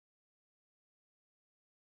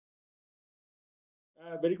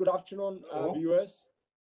Very good afternoon, Hello. viewers,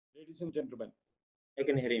 ladies and gentlemen. I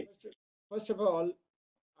can hear you. First of all,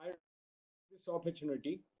 I take this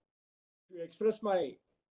opportunity to express my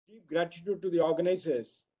deep gratitude to the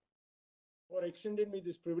organizers for extending me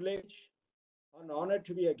this privilege and honor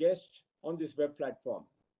to be a guest on this web platform.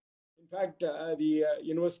 In fact, the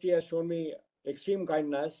university has shown me extreme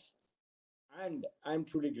kindness, and I'm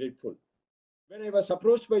truly grateful. When I was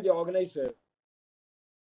approached by the organizer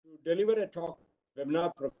to deliver a talk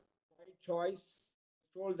webinar by choice,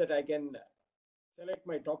 told that I can select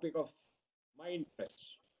my topic of my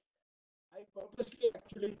interest. I purposely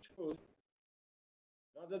actually chose,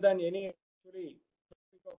 rather than any actually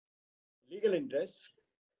topic of legal interest,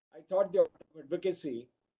 I thought the advocacy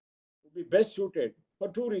would be best suited for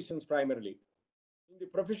two reasons primarily. In the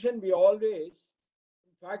profession, we always,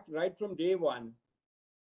 in fact, right from day one,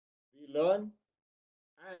 we learn,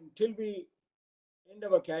 and until we end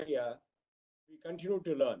our career, we continue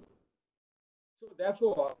to learn. So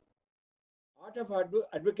therefore, art of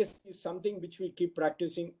advocacy is something which we keep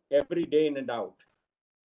practicing every day in and out.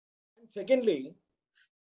 And secondly,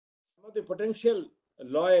 some of the potential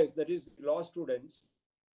lawyers, that is, law students,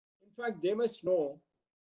 in fact, they must know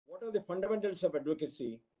what are the fundamentals of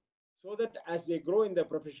advocacy so that as they grow in their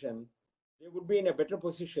profession, they would be in a better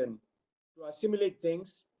position to assimilate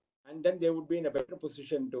things, and then they would be in a better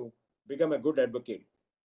position to become a good advocate.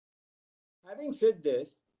 Having said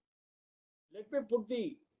this, let me put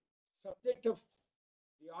the subject of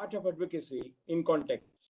the art of advocacy in context.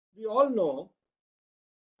 We all know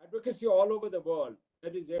advocacy all over the world,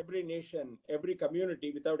 that is, every nation, every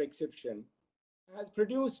community without exception, has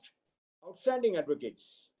produced outstanding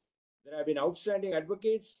advocates. There have been outstanding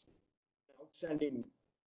advocates, outstanding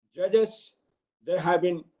judges, there have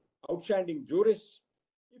been outstanding jurists.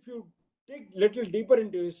 If you dig little deeper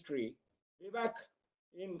into history, way back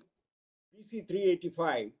in BC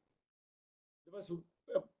 385,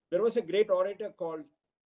 there was a great orator called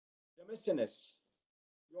Demosthenes.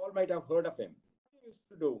 You all might have heard of him. What he used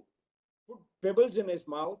to do, put pebbles in his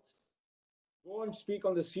mouth, go and speak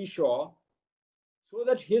on the seashore, so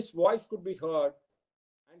that his voice could be heard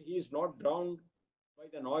and he is not drowned by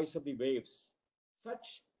the noise of the waves.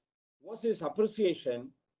 Such was his appreciation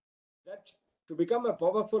that to become a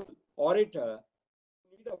powerful orator,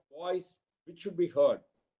 you need a voice which should be heard.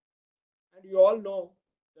 And you all know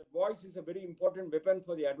that voice is a very important weapon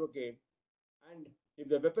for the advocate. And if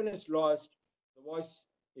the weapon is lost, the voice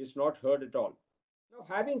is not heard at all. Now,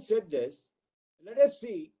 having said this, let us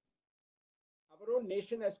see our own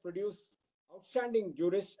nation has produced outstanding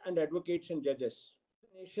jurists and advocates and judges.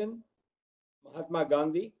 The nation, Mahatma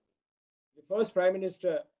Gandhi, the first Prime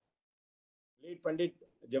Minister, late Pandit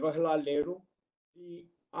Jawaharlal Nehru, the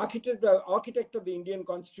architect of the Indian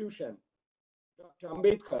Constitution, Dr.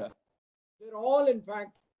 Ambedkar, they're all, in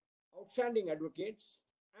fact, outstanding advocates.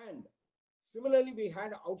 And similarly, we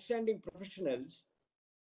had outstanding professionals.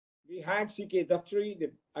 We had C.K. Daftari,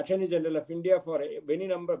 the Attorney General of India, for a very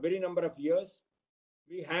number of years.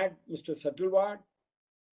 We had Mr. Satilwad.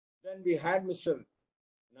 Then we had Mr.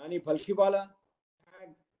 Nani Palkhiwala,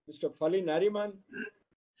 had Mr. Fali Nariman,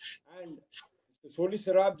 and Mr. Soli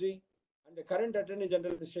Sarabji, and the current Attorney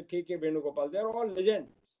General, Mr. K.K. Venugopal. They're all legends,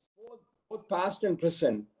 both past and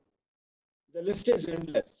present. The list is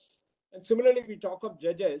endless. And similarly, we talk of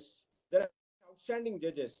judges. There are outstanding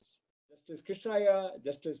judges. Justice Krishnaya,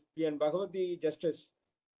 Justice P.N. Bhagavati, Justice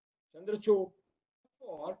Chandrachud.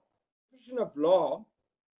 For profession of law,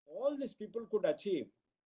 all these people could achieve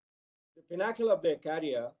the pinnacle of their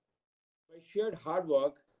career by sheer hard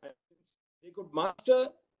work, and they could master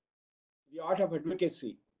the art of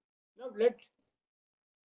advocacy. Now, let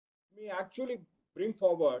me actually bring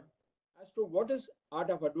forward as to what is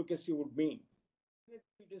art of advocacy would mean. It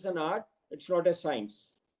is an art, it's not a science.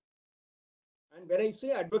 And when I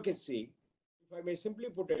say advocacy, if I may simply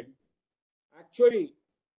put it, actually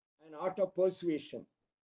an art of persuasion.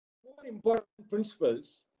 Four important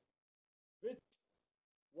principles, which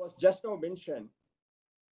was just now mentioned,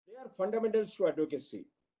 they are fundamentals to advocacy.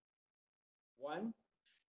 One,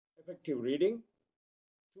 effective reading.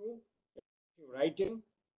 Two, effective writing.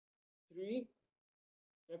 Three,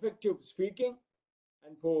 effective speaking.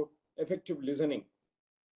 And four, effective listening.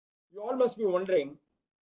 You all must be wondering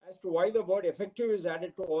as to why the word effective is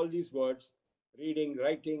added to all these words: reading,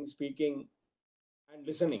 writing, speaking, and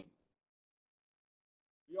listening.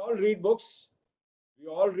 We all read books, we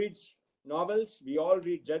all read novels, we all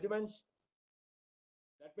read judgments.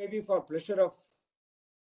 That may be for pleasure of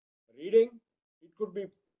reading, it could be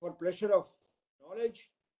for pleasure of knowledge,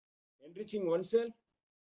 enriching oneself,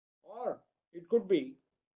 or it could be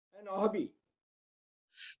an hobby.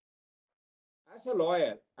 As as a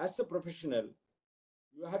lawyer, as a professional,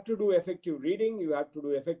 you have to do effective reading, you have to do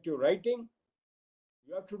effective writing,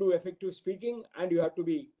 you have to do effective speaking, and you have to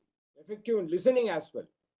be effective in listening as well.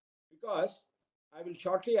 Because I will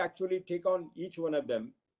shortly actually take on each one of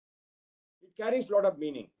them. It carries a lot of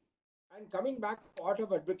meaning. And coming back to art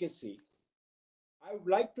of advocacy, I would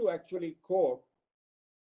like to actually quote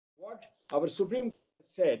what our Supreme Court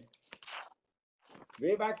said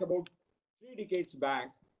way back about 3 decades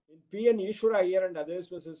back in P.N. Ishwara Iyer and others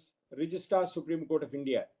versus Registrar Supreme Court of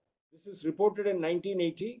India. This is reported in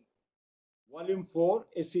 1980, Volume 4,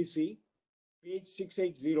 SEC, page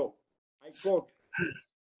 680. I quote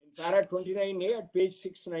in para 29A at page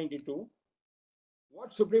 692,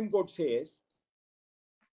 what Supreme Court says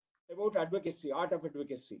about advocacy, art of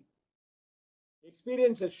advocacy.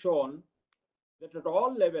 Experience has shown that at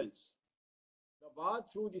all levels, the bar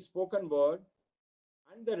through the spoken word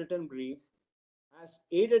and the written brief has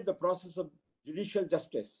aided the process of judicial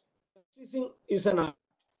justice. Justicing is an art,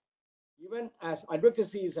 even as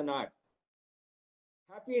advocacy is an art.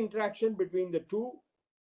 Happy interaction between the two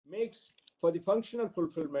makes for the functional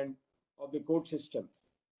fulfillment of the court system.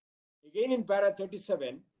 Again in para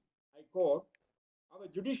 37, I quote, our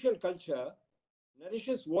judicial culture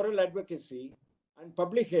nourishes oral advocacy and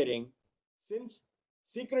public hearing, since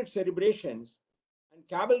secret celebrations and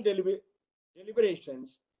cabal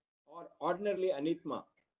deliberations are ordinarily anithma.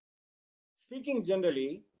 Speaking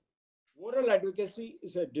generally, oral advocacy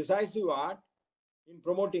is a decisive art in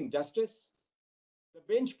promoting justice. The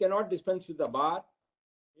bench cannot dispense with the bar.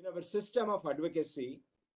 In our system of advocacy,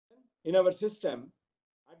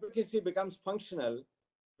 advocacy becomes functional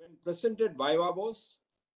when presented viva voce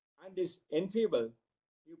and is enfeeble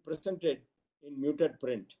if presented in muted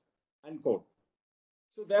print, unquote.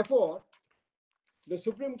 So therefore, the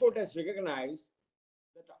Supreme Court has recognized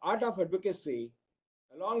that the art of advocacy,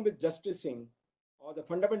 along with justicing, are the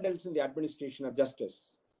fundamentals in the administration of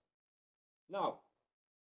justice. Now,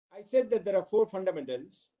 I said that there are 4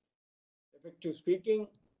 fundamentals: effective speaking,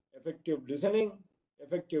 effective listening,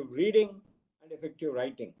 effective reading, and effective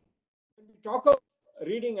writing. When we talk of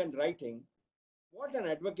reading and writing, what an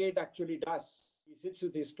advocate actually does, he sits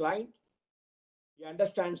with his client, he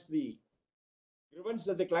understands the grievance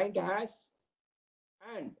that the client has,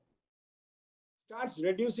 and starts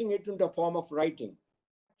reducing it into a form of writing.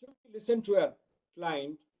 Actually, listen to a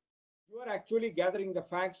client, you are actually gathering the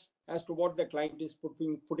facts as to what the client is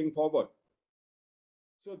putting forward.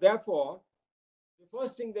 So therefore, the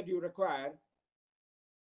first thing that you require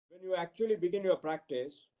when you actually begin your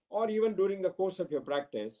practice, or even during the course of your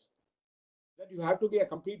practice, that you have to be a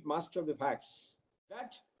complete master of the facts.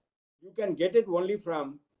 That you can get it only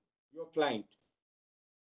from your client,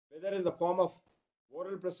 whether in the form of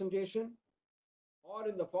oral presentation or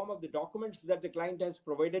in the form of the documents that the client has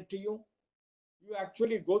provided to you. You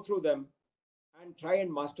actually go through them and try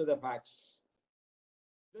and master the facts.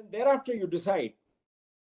 Then thereafter you decide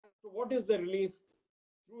what is the relief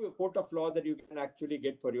through a court of law that you can actually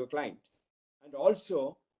get for your client, and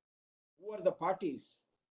also who are the parties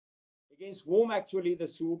against whom actually the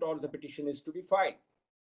suit or the petition is to be filed.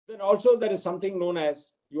 Then also there is something known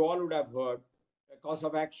as, you all would have heard, a cause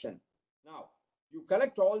of action. Now, you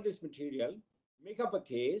collect all this material, make up a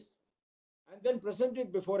case, and then present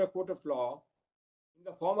it before a court of law in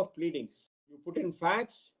the form of pleadings. You put in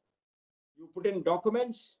facts, you put in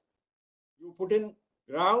documents, you put in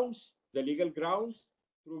grounds, the legal grounds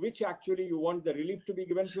through which actually you want the relief to be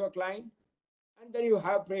given to a client, and then you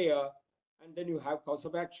have prayer, and then you have cause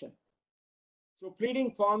of action. So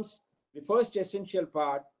pleading forms the first essential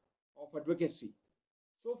part of advocacy.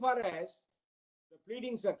 So far as the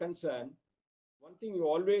pleadings are concerned, one thing you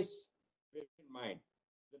always bear in mind,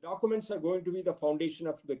 the documents are going to be the foundation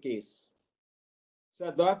of the case.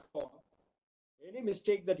 So therefore, any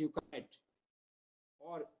mistake that you commit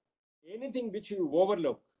or anything which you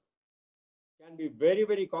overlook can be very,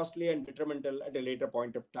 very costly and detrimental at a later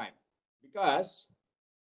point of time. Because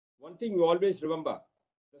one thing you always remember,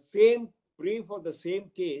 the same brief or the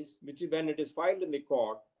same case, which when it is filed in the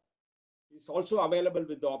court, is also available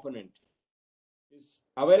with the opponent, is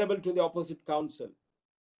available to the opposite counsel.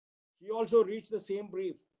 He also reads the same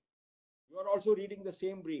brief. You are also reading the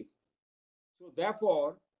same brief. So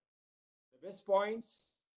therefore, the best points,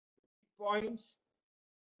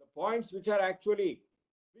 the points which are actually,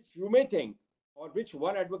 which you may think, or which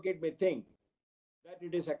one advocate may think that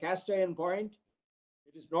it is a cast iron point,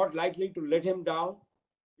 it is not likely to let him down.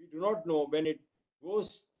 We do not know when it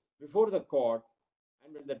goes before the court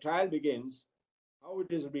and when the trial begins, how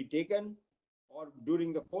it is to be taken, or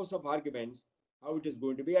during the course of arguments, how it is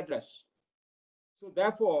going to be addressed. So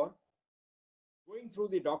therefore, going through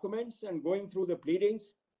the documents and going through the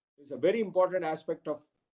pleadings is a very important aspect of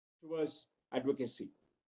towards advocacy.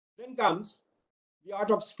 Then comes the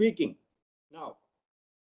art of speaking. Now,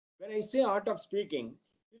 when I say art of speaking,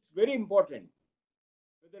 it's very important,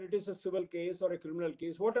 whether it is a civil case or a criminal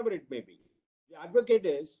case, whatever it may be. The advocate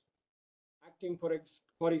is acting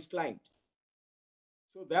for his client.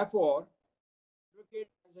 So therefore, advocate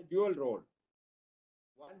has a dual role.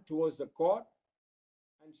 One, towards the court,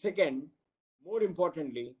 and second, more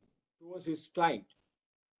importantly, towards his client.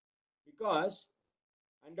 Because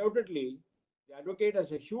undoubtedly, the advocate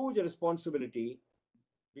has a huge responsibility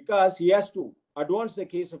because he has to advance the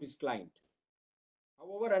case of his client.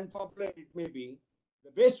 However unpopular it may be,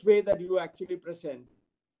 the best way that you actually present,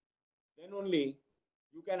 then only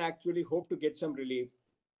you can actually hope to get some relief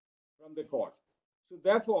from the court. So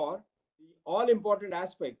therefore, the all important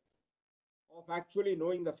aspect of actually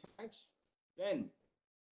knowing the facts, then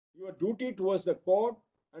your duty towards the court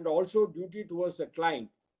and also duty towards the client,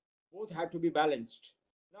 both have to be balanced.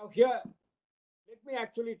 Now here, let me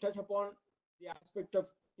actually touch upon the aspect of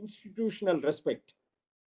institutional respect.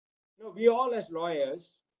 Now, we all as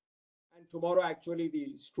lawyers, and tomorrow actually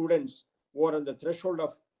the students who are on the threshold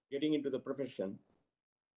of getting into the profession,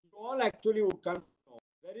 you all actually would come to know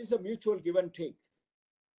there is a mutual give and take,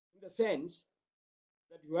 in the sense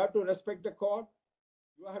that you have to respect the court,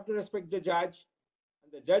 you have to respect the judge,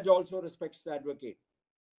 and the judge also respects the advocate.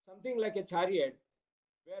 Something like a chariot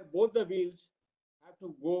where both the wheels have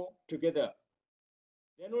to go together.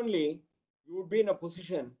 Then only you would be in a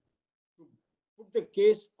position to put the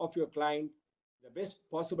case of your client in the best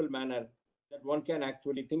possible manner that one can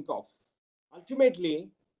actually think of. Ultimately,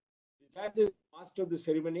 the judge is master of the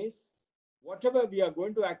ceremonies. Whatever we are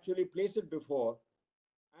going to actually place it before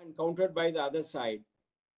and countered by the other side,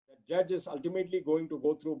 the judge is ultimately going to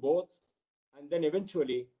go through both and then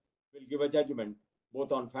eventually will give a judgment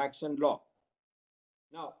both on facts and law.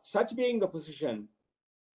 Now, such being the position,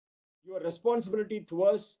 your responsibility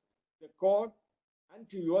towards the court and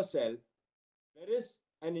to yourself, there is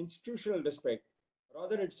an institutional respect,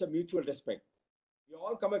 rather it's a mutual respect. We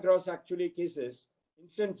all come across actually cases,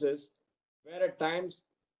 instances, where at times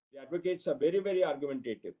the advocates are very, very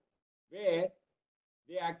argumentative, where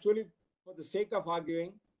they actually, for the sake of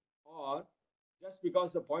arguing or just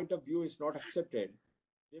because the point of view is not accepted,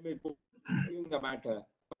 they may go arguing the matter,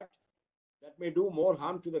 but that may do more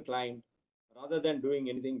harm to the client rather than doing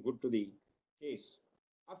anything good to the case.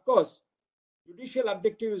 Of course, judicial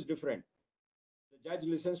objective is different. The judge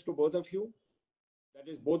listens to both of you,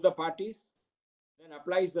 that is both the parties, then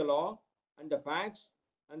applies the law and the facts,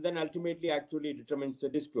 and then ultimately actually determines the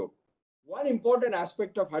dispute. One important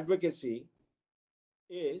aspect of advocacy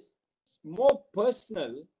is more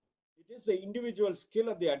personal. It is the individual skill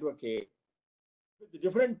of the advocate with the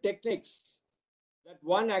different techniques that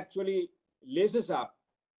one actually laces up,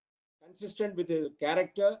 consistent with the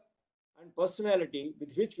character and personality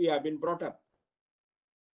with which we have been brought up.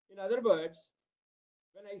 In other words,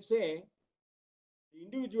 when I say the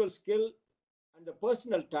individual skill and the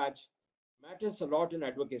personal touch matters a lot in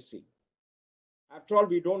advocacy. After all,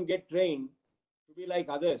 we don't get trained to be like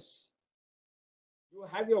others. You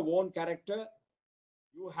have your own character,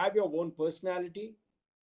 you have your own personality,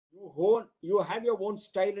 you have your own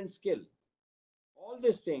style and skill. All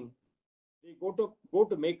these things, they go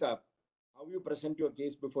to make up how you present your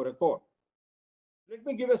case before a court. Let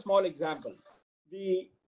me give a small example. The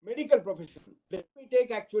medical profession. Let me take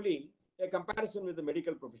actually a comparison with the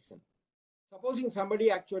medical profession. Supposing somebody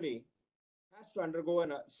actually has to undergo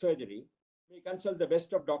a surgery, may consult the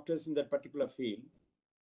best of doctors in that particular field,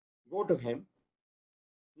 go to him.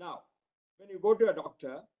 Now, when you go to a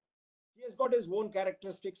doctor, he has got his own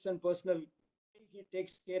characteristics and personal, he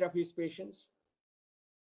takes care of his patients.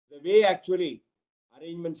 The way actually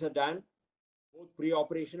arrangements are done, both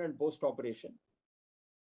pre-operation and post-operation.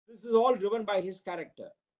 This is all driven by his character,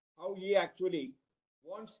 how he actually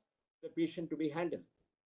wants the patient to be handled.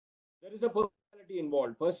 There is a personality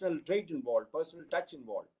involved, personal trait involved, personal touch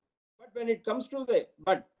involved. But when it comes to this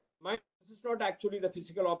is not actually the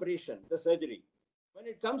physical operation, the surgery. When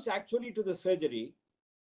it comes actually to the surgery,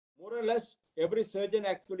 more or less every surgeon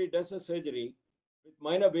actually does a surgery with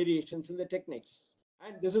minor variations in the techniques.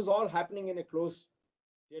 And this is all happening in a closed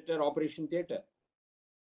theater, operation theater.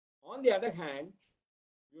 On the other hand,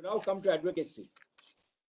 you now come to advocacy.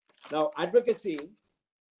 Now, advocacy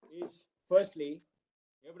is, firstly,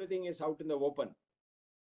 everything is out in the open.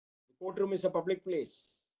 The courtroom is a public place.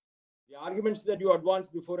 The arguments that you advance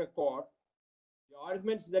before a court, the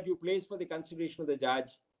arguments that you place for the consideration of the judge,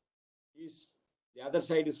 is the other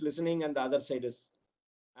side is listening and the other side is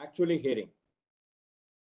actually hearing.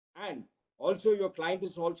 And Also, your client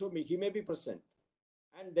is also, he may be present.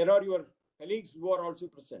 And there are your colleagues who are also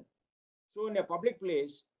present. So in a public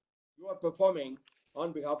place, you are performing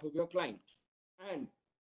on behalf of your client. And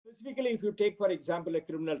specifically, if you take, for example, a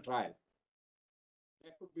criminal trial,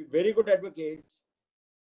 there could be very good advocates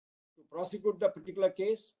to prosecute the particular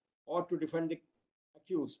case or to defend the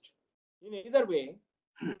accused. In either way,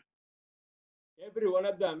 every one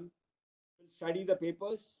of them will study the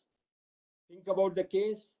papers, think about the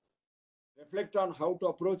case, reflect on how to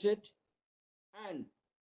approach it, and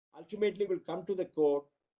ultimately will come to the court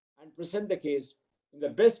and present the case in the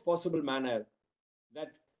best possible manner,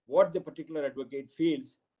 that what the particular advocate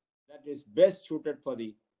feels that is best suited for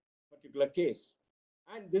the particular case.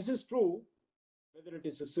 And this is true whether it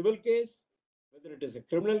is a civil case, whether it is a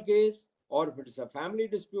criminal case, or if it is a family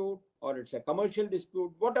dispute, or it's a commercial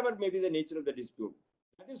dispute, whatever may be the nature of the dispute.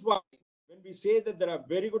 That is why when we say that there are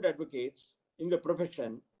very good advocates in the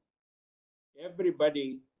profession,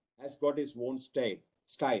 everybody has got his own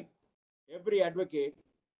style. Every advocate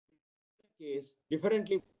case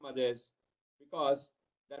differently from others, because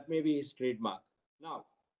that may be his trademark. Now,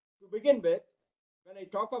 to begin with, when I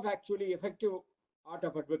talk of actually effective art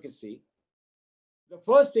of advocacy, the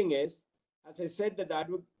first thing is, as I said, that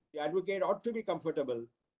the advocate ought to be comfortable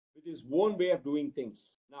with his own way of doing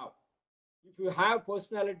things. Now, if you have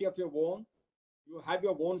personality of your own, you have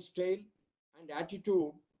your own style and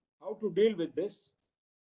attitude, how to deal with this,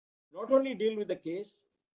 not only deal with the case,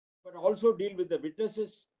 but also deal with the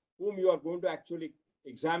witnesses whom you are going to actually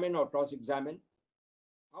examine or cross-examine,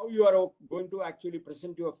 how you are going to actually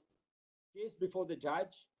present your case before the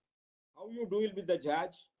judge, how you deal with the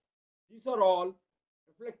judge. These are all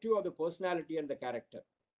reflective of the personality and the character.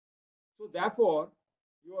 So therefore,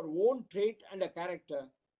 your own trait and a character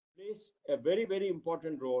plays a very, very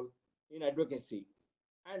important role in advocacy.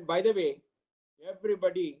 And by the way, every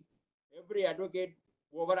advocate,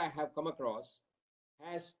 whoever I have come across,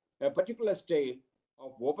 has a particular style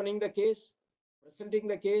of opening the case, presenting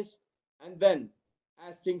the case, and then,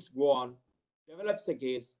 as things go on, develops the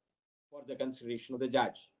case for the consideration of the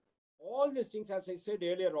judge. All these things, as I said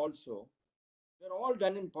earlier also, they're all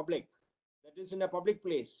done in public, that is in a public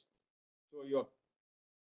place. So your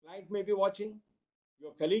client may be watching,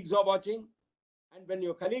 your colleagues are watching, and when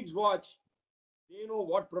your colleagues watch, they know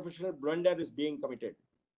what professional blunder is being committed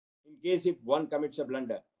in case if one commits a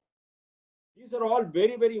blunder. These are all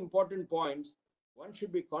very, very important points one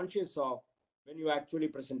should be conscious of when you actually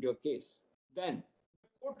present your case. Then,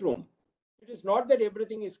 courtroom. It is not that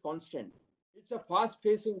everything is constant. It's a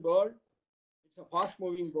fast-pacing world. It's a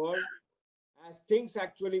fast-moving world. As things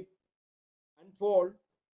actually unfold,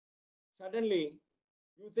 suddenly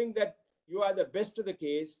you think that you are the best of the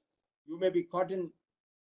case. You may be caught in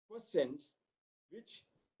questions which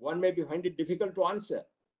one may be find it difficult to answer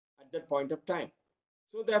at that point of time.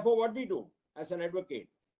 So therefore, what we do as an advocate,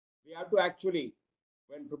 we have to actually,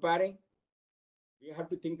 when preparing, we have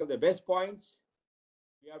to think of the best points.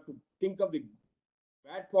 We have to think of the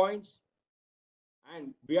bad points,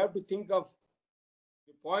 and we have to think of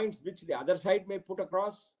the points which the other side may put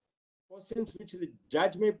across, questions which the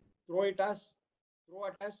judge may throw at us.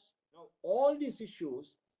 Now, all these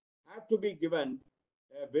issues have to be given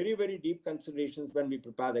very, very deep considerations when we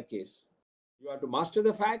prepare the case. You have to master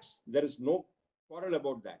the facts. There is no quarrel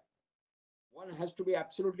about that. One has to be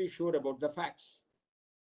absolutely sure about the facts.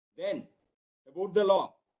 Then, about the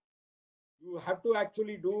law, you have to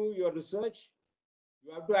actually do your research.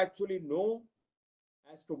 You have to actually know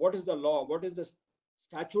as to what is the law, what is the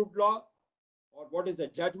statute law, or what is the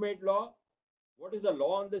judge-made law, what is the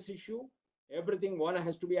law on this issue. Everything one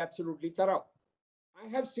has to be absolutely thorough. I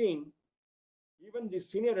have seen even the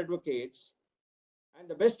senior advocates and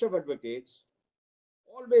the best of advocates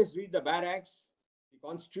always read the Bar Acts, the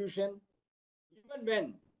Constitution, even when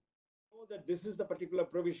they know that this is the particular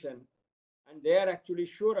provision and they are actually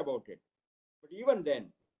sure about it. But even then,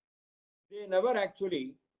 they never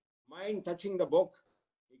actually mind touching the book,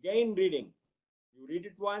 again reading. You read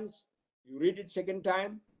it once, you read it second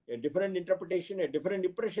time, a different interpretation, a different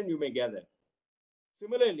impression you may gather.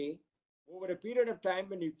 Similarly, over a period of time,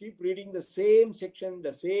 when you keep reading the same section,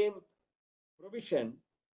 the same provision,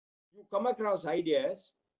 you come across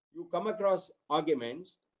ideas, you come across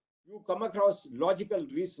arguments, you come across logical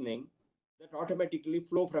reasoning that automatically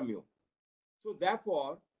flow from you. So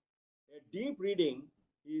therefore, a deep reading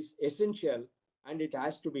is essential, and it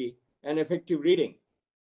has to be an effective reading.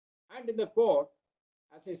 And in the court,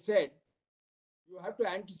 as I said, you have to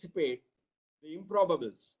anticipate the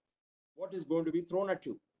improbables, what is going to be thrown at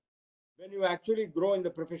you. When you actually grow in the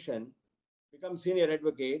profession, become senior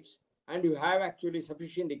advocates, and you have actually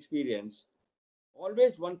sufficient experience,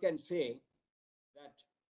 always one can say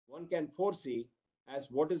one can foresee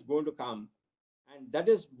as what is going to come. And that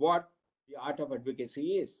is what the art of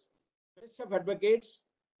advocacy is. Best of advocates,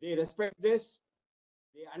 they respect this,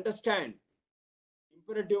 they understand the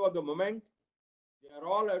imperative of the moment, they are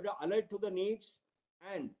all alert to the needs,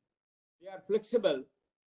 and they are flexible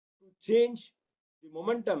to change the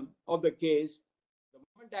momentum of the case the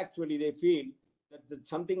moment actually they feel that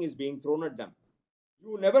something is being thrown at them.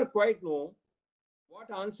 You never quite know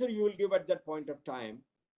what answer you will give at that point of time,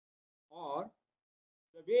 or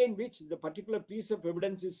the way in which the particular piece of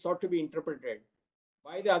evidence is sought to be interpreted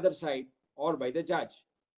by the other side or by the judge.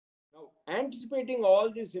 Now, anticipating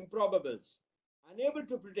all these improbables, unable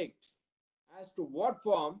to predict as to what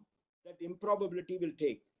form that improbability will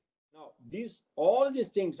take. Now, all these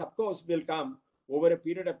things, of course, will come over a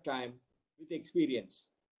period of time with experience.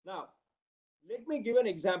 Now, let me give an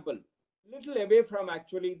example, a little away from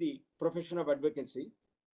actually the profession of advocacy.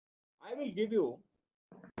 I will give you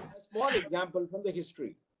a small example from the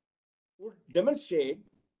history, would demonstrate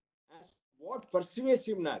as what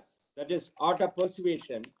persuasiveness, that is art of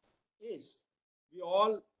persuasion, is. We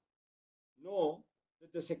all know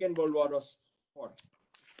that the Second World War was fought.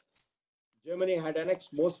 Germany had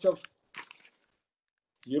annexed most of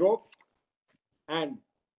Europe, and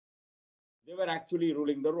they were actually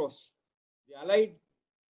ruling the rose. The Allied,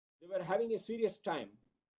 they were having a serious time.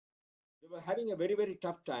 They were having a very, very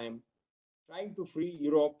tough time trying to free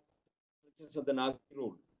Europe of the Nazi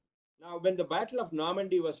rule. Now, when the Battle of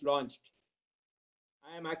Normandy was launched,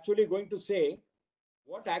 I am actually going to say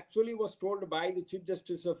what actually was told by the Chief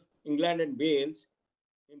Justice of England and Wales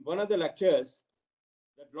in one of the lectures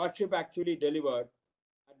that Lordship actually delivered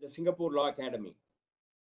at the Singapore Law Academy.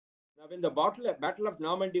 Now, when the Battle of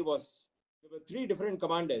Normandy was, there were three different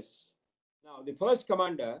commanders. Now, the first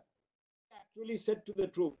commander actually said to the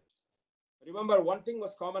troops, remember, one thing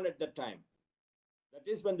was common at that time. That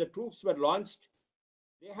is, when the troops were launched,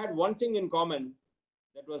 they had one thing in common,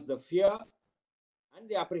 that was the fear and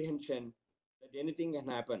the apprehension that anything can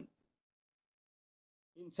happen.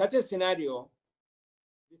 In such a scenario,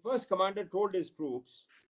 the first commander told his troops,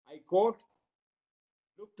 I quote,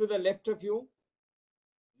 look to the left of you,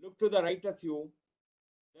 look to the right of you.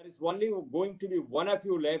 There is only going to be one of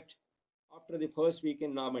you left after the first week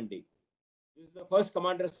in Normandy. This is the first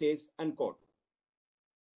commander says, unquote.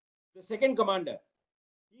 The second commander,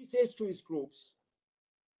 he says to his troops,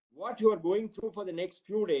 what you are going through for the next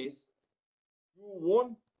few days, you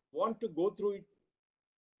won't want to go through it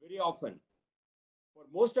very often. For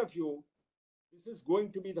most of you, this is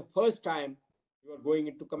going to be the first time you are going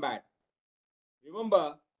into combat.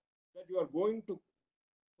 Remember that you are going to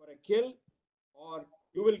for a kill or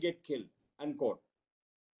you will get killed, unquote.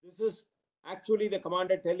 This is actually the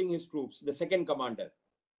commander telling his troops, the second commander.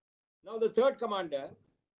 Now the third commander,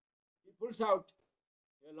 he pulls out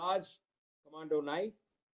a large commando knife,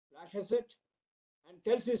 flashes it, and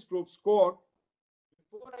tells his troops, quote,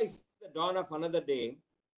 before I see the dawn of another day,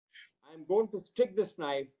 I am going to stick this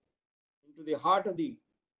knife into the heart of the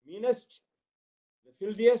meanest, the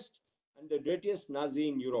filthiest, and the dirtiest Nazi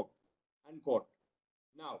in Europe, unquote.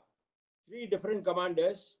 Now, three different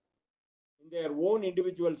commanders in their own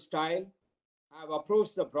individual style have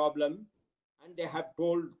approached the problem, and they have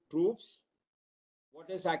told troops what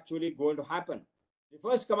is actually going to happen. The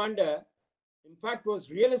first commander, in fact, was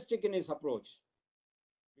realistic in his approach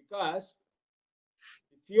because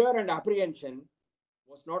the fear and apprehension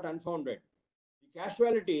was not unfounded. The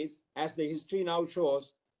casualties, as the history now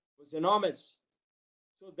shows, was enormous.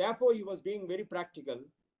 So therefore, he was being very practical.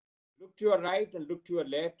 Look to your right and look to your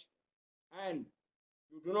left, and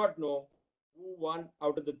you do not know who one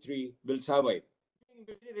out of the three will survive. Being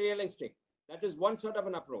very realistic. That is one sort of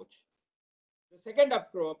an approach. The second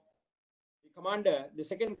approach, the commander, the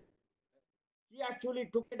second, he actually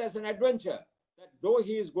took it as an adventure, that though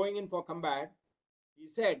he is going in for combat, he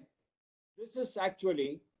said, this is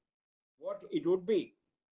actually what it would be.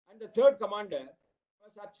 And the third commander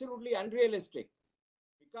was absolutely unrealistic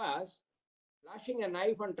because flashing a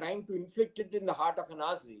knife and trying to inflict it in the heart of a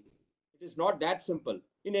Nazi, it is not that simple.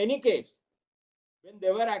 In any case, when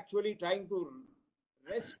they were actually trying to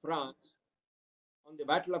wrest France on the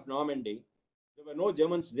Battle of Normandy, there were no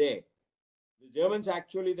Germans there. The Germans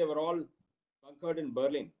actually, they were all bunkered in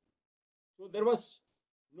Berlin. So there was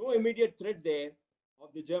no immediate threat there of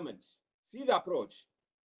the Germans. See the approach.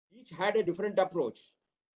 Each had a different approach.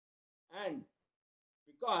 And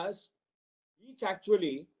because each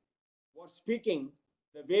actually was speaking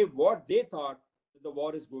the way what they thought that the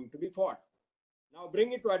war is going to be fought. Now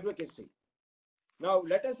bring it to advocacy. Now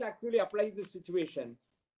let us actually apply this situation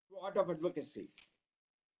to art of advocacy.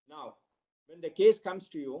 Now, when the case comes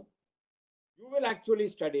to you, You will actually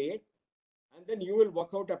study it, and then you will work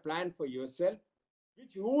out a plan for yourself,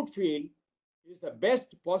 which you would feel is the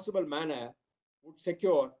best possible manner would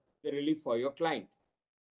secure the relief for your client.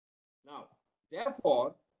 Now,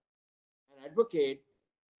 therefore, an advocate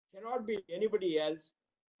cannot be anybody else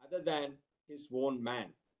other than his own man.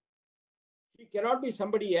 He cannot be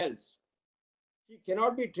somebody else. He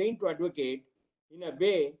cannot be trained to advocate in a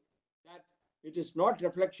way that it is not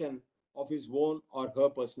reflection of his own or her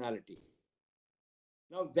personality.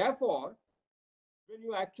 Now, therefore, when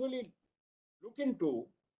you actually look into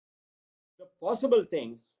the possible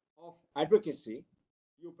things of advocacy,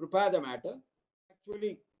 you prepare the matter,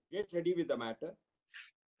 actually get ready with the matter.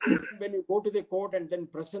 When you go to the court and then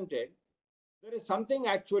present it, there is something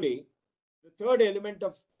actually, the third element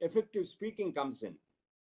of effective speaking comes in.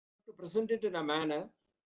 To present it in a manner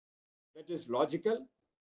that is logical,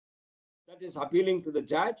 that is appealing to the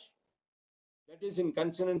judge, that is in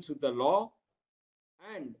consonance with the law,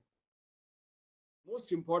 and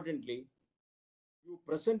most importantly, you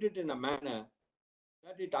present it in a manner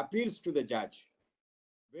that it appeals to the judge.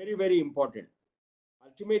 Very, very important.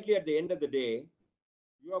 Ultimately, at the end of the day,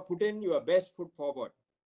 you have put in your best foot forward.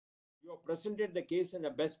 You have presented the case in the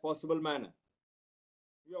best possible manner.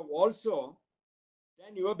 You have also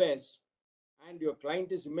done your best, and your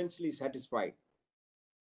client is immensely satisfied.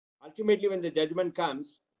 Ultimately, when the judgment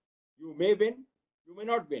comes, you may win, you may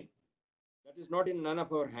not win. That is not in none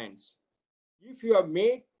of our hands. If you have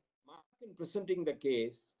made mark in presenting the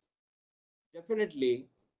case, definitely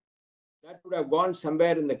that would have gone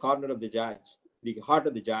somewhere in the corner of the judge, the heart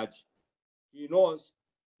of the judge. He knows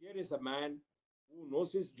here is a man who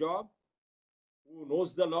knows his job, who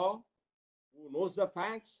knows the law, who knows the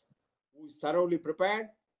facts, who is thoroughly prepared,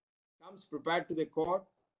 comes prepared to the court,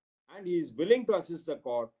 and he is willing to assist the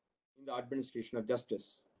court in the administration of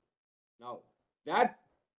justice. Now, that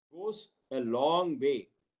goes a long way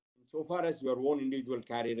so far as your own individual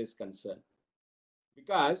career is concerned.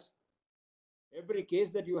 Because every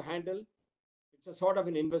case that you handle, it's a sort of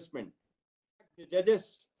an investment. The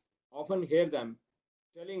judges often hear them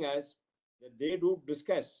telling us that they do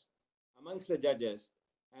discuss amongst the judges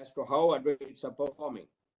as to how advocates are performing.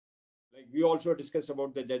 Like we also discuss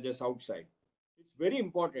about the judges outside. It's very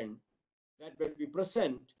important that when we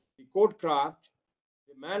present the court craft,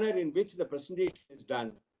 the manner in which the presentation is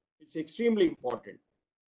done, it's extremely important.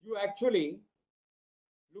 You actually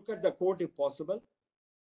look at the court if possible,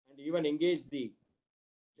 and even engage the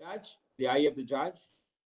judge, the eye of the judge.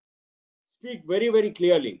 Speak very, very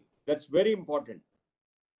clearly. That's very important.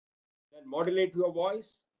 Then modulate your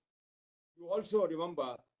voice. You also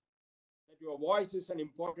remember that your voice is an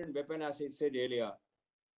important weapon, as I said earlier.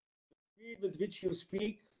 The speed with which you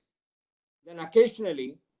speak, then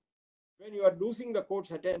occasionally, when you are losing the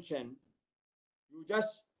court's attention, you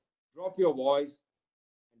just drop your voice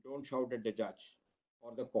and don't shout at the judge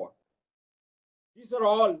or the court. These are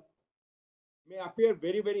all may appear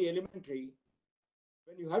very, very elementary.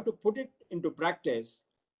 When you have to put it into practice,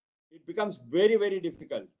 it becomes very, very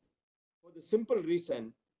difficult for the simple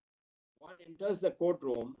reason one enters the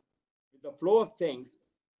courtroom with the flow of things,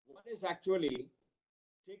 one is actually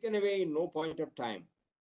taken away in no point of time.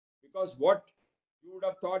 Because what you would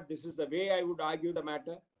have thought, this is the way I would argue the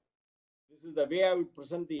matter, this is the way I would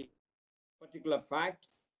present the particular fact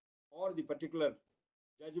or the particular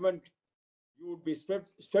judgment, you would be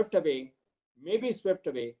swept away, maybe swept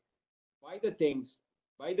away by the things,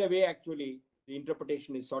 by the way actually the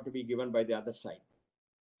interpretation is sought to be given by the other side.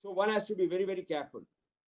 So one has to be very, very careful.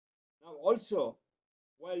 Now also,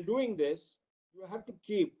 while doing this, you have to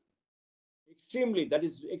keep that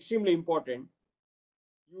is extremely important.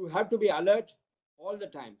 You have to be alert all the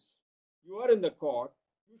times. You are in the court,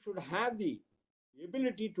 you should have the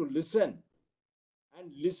ability to listen,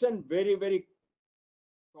 and listen very, very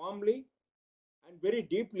calmly and very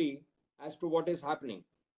deeply as to what is happening.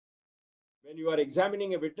 When you are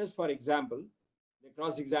examining a witness, for example, the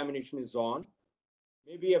cross-examination is on,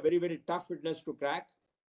 maybe a very, very tough witness to crack.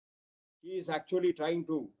 He is actually trying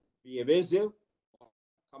to be evasive,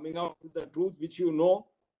 coming out with the truth which you know.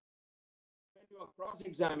 When you are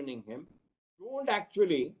cross-examining him, don't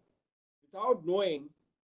actually, without knowing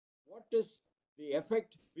what is the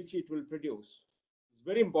effect which it will produce. It's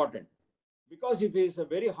very important. Because if it is a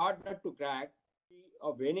very hard nut to crack, be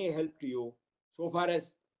of any help to you so far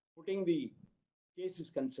as putting the case is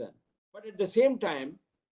concerned. But at the same time,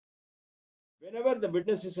 whenever the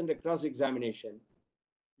witness is under cross-examination,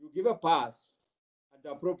 you give a pass at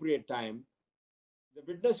the appropriate time. The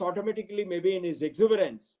witness automatically, maybe in his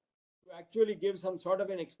exuberance, to actually give some sort of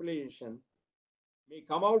an explanation, may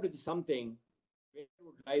come out with something where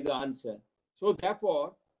would lie the answer. So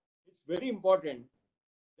therefore, it's very important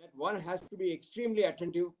that one has to be extremely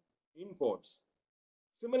attentive in courts.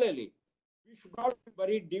 Similarly, we should not be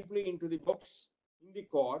buried deeply into the books in the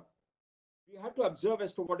court. We have to observe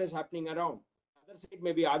as to what is happening around. The other side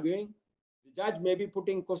may be arguing. The judge may be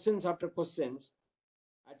putting questions after questions.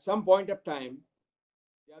 At some point of time,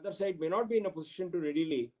 the other side may not be in a position to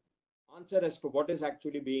readily answer as to what is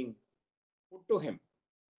actually being put to him.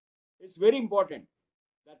 It's very important.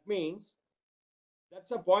 That means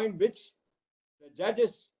that's a point which the judge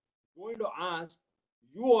is going to ask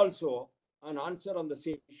you also an answer on the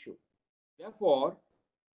same issue. Therefore,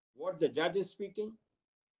 what the judge is speaking,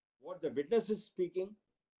 what the witness is speaking,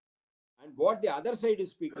 and what the other side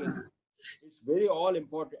is speaking, it's very all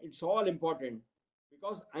important. It's all important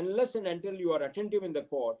because unless and until you are attentive in the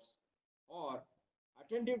courts or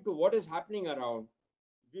attentive to what is happening around,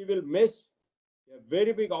 we will miss a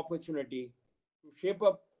very big opportunity to shape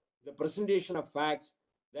up the presentation of facts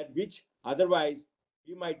that which otherwise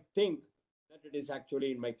we might think that it is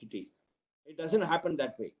actually in my kitty. It doesn't happen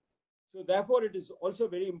that way. So therefore, it is also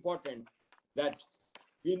very important that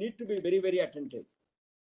we need to be very, very attentive.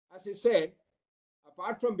 As I said,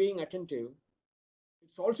 apart from being attentive,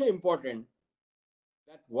 it's also important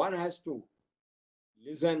that one has to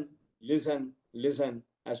listen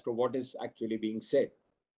as to what is actually being said.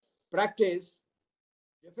 Practice,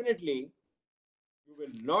 definitely, you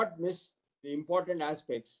will not miss the important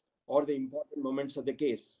aspects or the important moments of the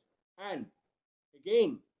case. And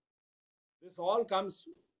again, this all comes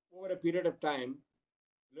over a period of time,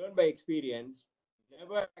 learned by experience.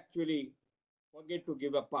 Never actually forget to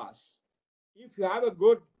give a pass. If you have a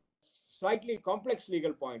good, slightly complex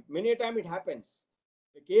legal point, many a time it happens.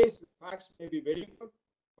 The case facts may be very good,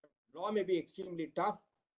 but law may be extremely tough.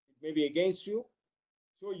 It may be against you.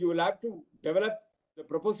 So you will have to develop the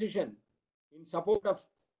proposition in support of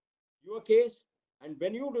your case. And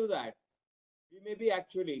when you do that, we may be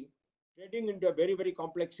actually treading into a very, very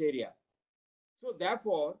complex area. So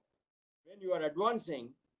therefore, when you are advancing,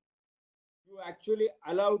 you actually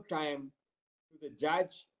allow time to the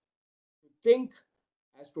judge to think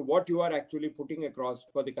as to what you are actually putting across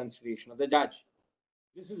for the consideration of the judge.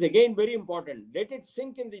 This is again very important. Let it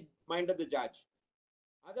sink in the mind of the judge.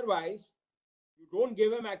 Otherwise, you don't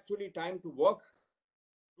give him actually time to work.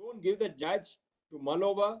 Don't give the judge to mull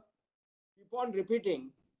over. Keep on repeating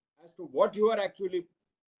as to what you are actually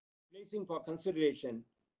placing for consideration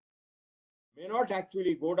may not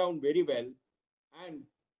actually go down very well, and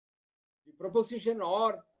the proposition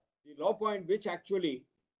or the law point which actually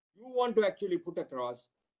you want to actually put across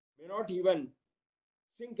may not even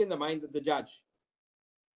sink in the mind of the judge.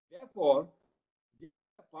 Therefore, the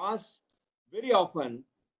pass very often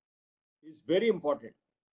is very important.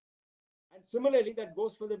 And similarly, that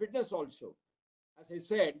goes for the witness also. As I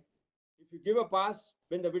said, if you give a pass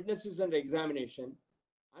when the witness is under examination,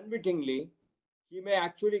 unwittingly, he may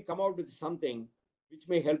actually come out with something which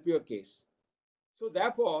may help your case. So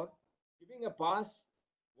therefore, giving a pass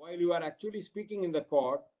while you are actually speaking in the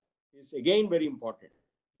court is again very important.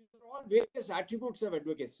 These are all various attributes of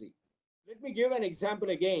advocacy. Let me give an example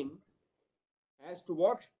again as to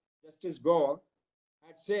what Justice Gore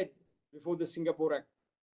had said before the Singapore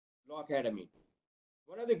Law Academy.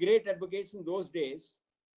 One of the great advocates in those days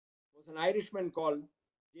was an Irishman called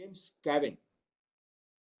James Cavan.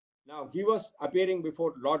 Now, he was appearing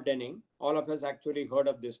before Lord Denning. All of us actually heard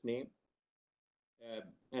of this name.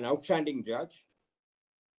 An outstanding judge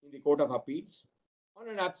in the Court of Appeals. On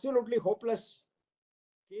an absolutely hopeless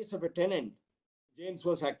case of a tenant, James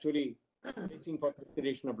was actually facing for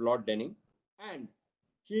consideration of Lord Denning. And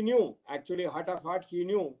he knew, actually, heart of heart, he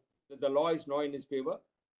knew that the law is now in his favor.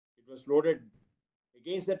 It was loaded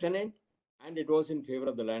against the tenant and it was in favor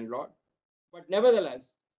of the landlord. But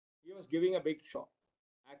nevertheless, he was giving a big shot.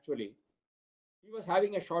 Actually, he was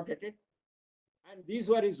having a shot at it. And these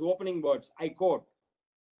were his opening words. I quote,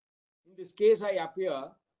 "In this case, I appear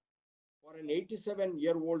for an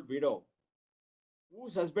 87-year-old widow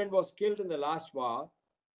whose husband was killed in the last war,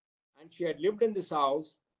 and she had lived in this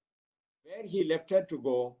house where he left her to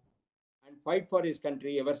go and fight for his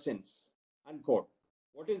country ever since." Unquote.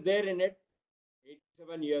 What is there in it?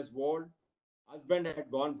 87 years old, husband had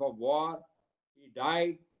gone for war, he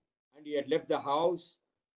died, and he had left the house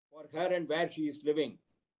for her and where she is living.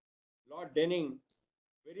 Lord Denning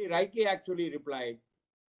very rightly actually replied,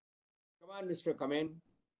 "Come on, Mr. Cummin,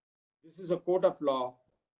 this is a court of law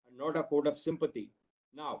and not a court of sympathy."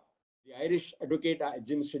 Now, the Irish advocate,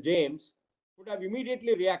 Mr. James, would have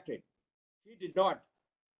immediately reacted. He did not.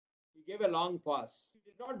 He gave a long pause. He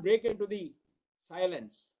did not break into the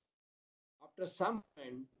silence. After some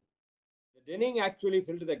time, the Denning actually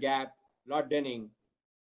filled the gap. Lord Denning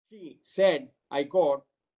She said, I quote,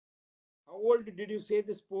 how old did you say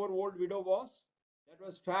this poor old widow was? That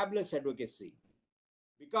was fabulous advocacy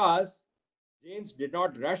because James did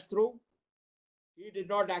not rush through. He did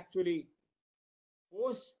not actually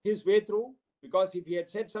force his way through, because if he had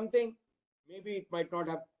said something, maybe it might not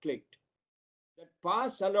have clicked. That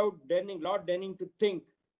past allowed Lord Denning to think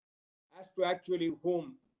as to actually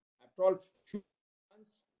whom, after all, few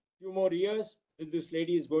months, few more years, this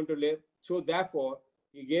lady is going to live. So therefore,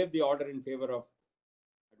 he gave the order in favor of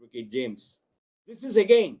Advocate James. This is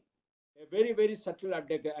again a very, very subtle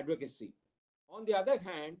advocacy. On the other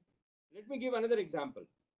hand, let me give another example.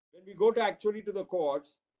 When we go to actually to the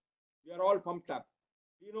courts, we are all pumped up.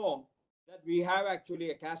 We know that we have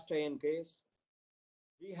actually a cast iron case.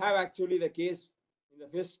 We have actually the case in the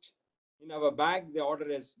fist, in our bag, the order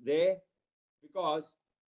is there, because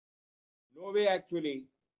no way actually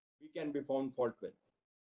we can be found fault with.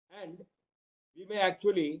 And we may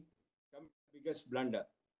actually commit the biggest blunder.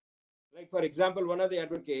 Like, for example, one of the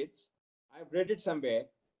advocates, I've read it somewhere,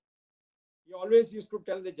 he always used to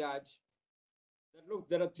tell the judge that, look,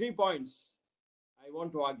 there are 3 points I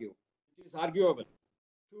want to argue, which is arguable.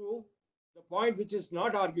 2, the point which is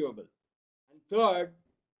not arguable. And 3rd,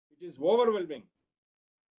 it is overwhelming.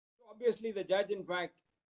 So obviously, the judge, in fact,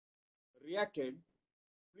 reacted,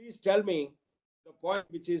 please tell me the point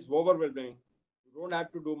which is overwhelming. You don't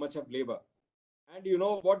have to do much of labor. And you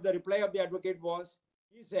know what the reply of the advocate was?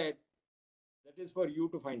 He said, that is for you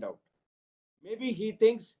to find out. Maybe he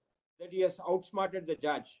thinks that he has outsmarted the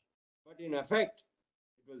judge, but in effect,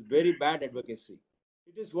 it was very bad advocacy.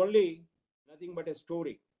 It is only nothing but a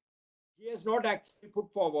story. He has not actually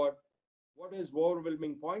put forward what his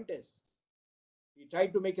overwhelming point is. He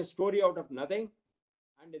tried to make a story out of nothing,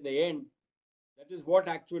 and in the end, that is what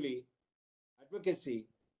actually advocacy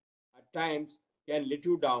at times can let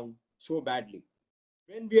you down so badly.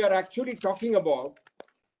 When we are actually talking about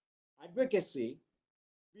advocacy,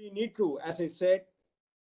 we need to, as I said,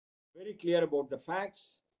 very clear about the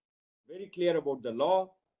facts, very clear about the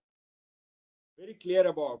law, very clear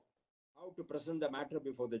about how to present the matter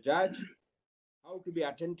before the judge, how to be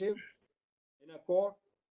attentive in a court,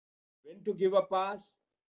 when to give a pass,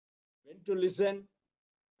 when to listen,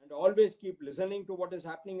 and always keep listening to what is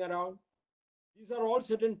happening around. These are all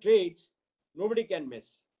certain traits nobody can miss.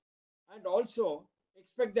 And also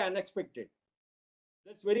expect the unexpected.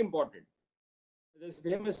 That's very important. There's a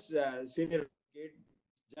famous senior advocate,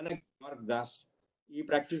 Janak Das. He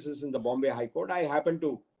practices in the Bombay High Court. I happened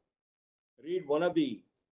to read one of the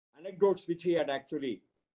anecdotes which he had actually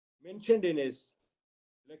mentioned in his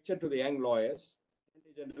lecture to the young lawyers,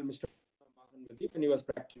 General Mr. when he was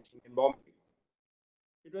practicing in Bombay.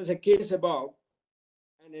 It was a case about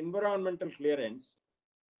an environmental clearance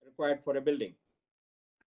required for a building.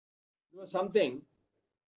 It was something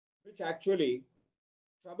which actually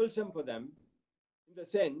troublesome for them, in the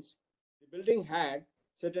sense the building had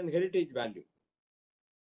certain heritage value.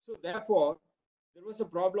 So therefore, there was a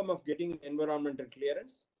problem of getting environmental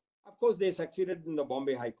clearance. Of course, they succeeded in the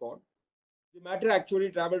Bombay High Court. The matter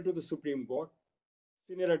actually traveled to the Supreme Court.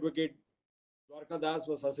 Senior advocate Dwarka Das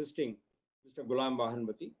was assisting Mr. Ghulam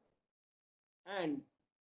Vahanpati. And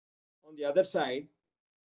on the other side,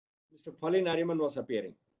 Mr. Fali Nariman was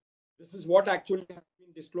appearing. This is what actually has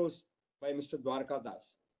been disclosed by Mr. Dwarka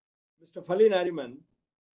Das. Mr. Fali Nariman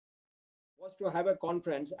was to have a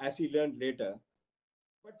conference, as he learned later,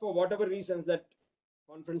 but for whatever reasons, that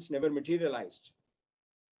conference never materialized.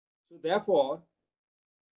 So therefore,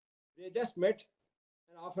 they just met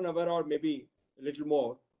an half an hour or maybe a little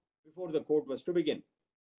more before the court was to begin.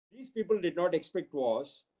 These people did not expect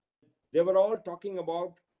was, they were all talking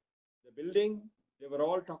about the building, they were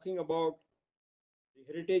all talking about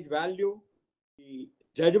the heritage value, the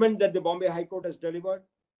judgment that the Bombay High Court has delivered.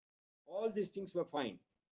 All these things were fine.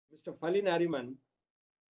 Mr. Fali Nariman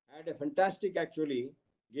had a fantastic actually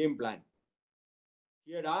game plan.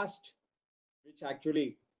 He had asked, which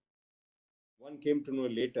actually one came to know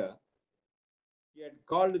later, he had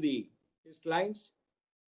called his clients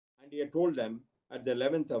and he had told them at the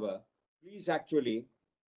 11th hour, please actually,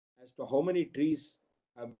 as to how many trees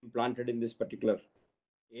have been planted in this particular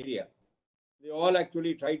area. They all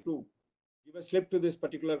actually tried to give a slip to this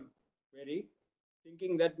particular query,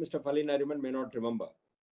 thinking that Mr. Fali Nariman may not remember.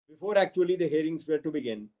 Before actually the hearings were to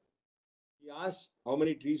begin, he asked how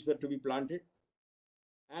many trees were to be planted,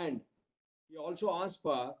 and he also asked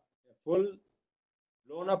for a full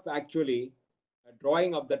blown up actually a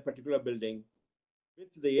drawing of that particular building with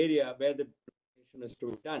the area where the plantation is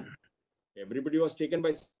to be done. Everybody was taken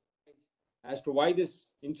by surprise as to why this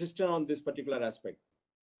insisted on this particular aspect.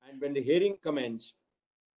 And when the hearing commenced,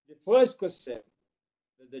 the first question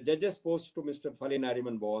that the judges posed to Mr.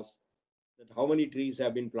 Nariman was that how many trees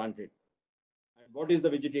have been planted and what is the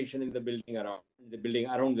vegetation in the building around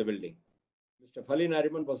the building. Mr.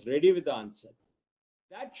 Nariman was ready with the answer.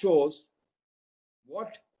 That shows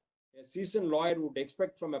what a seasoned lawyer would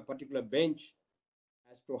expect from a particular bench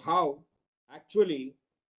as to how actually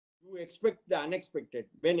you expect the unexpected.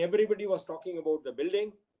 When everybody was talking about the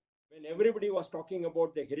building, when everybody was talking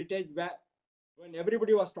about the heritage, when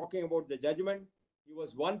everybody was talking about the judgment, he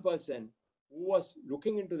was one person who was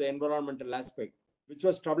looking into the environmental aspect, which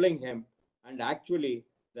was troubling him, and actually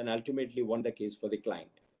then ultimately won the case for the client.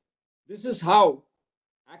 This is how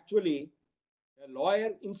actually a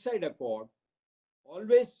lawyer inside a court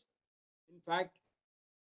always, in fact,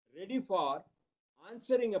 ready for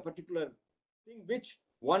answering a particular thing which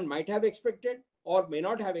one might have expected or may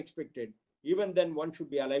not have expected. Even then, one should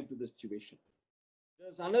be alive to the situation.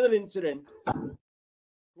 There's another incident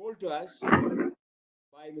told to us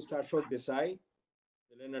by Mr. Ashok Desai,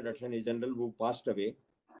 the learned Attorney General who passed away.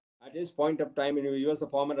 At his point of time, he was the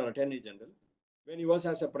former Attorney General. When he was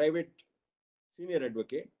as a private senior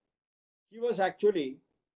advocate, he was actually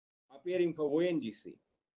appearing for ONGC.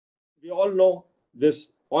 We all know this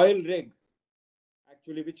oil rig,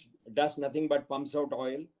 actually, which does nothing but pumps out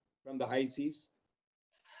oil from the high seas.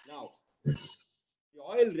 Now, the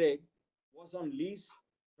oil rig was on lease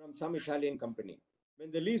from some Italian company.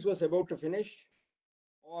 When the lease was about to finish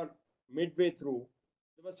or midway through,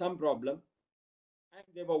 there was some problem and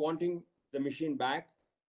they were wanting the machine back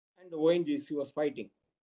and the ONGC was fighting.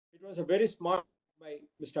 It was a very smart by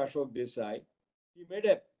Mr. Ashok Desai. He made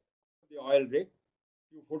up the oil rig,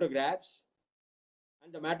 few photographs,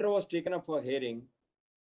 and the matter was taken up for hearing.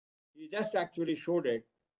 He just actually showed it,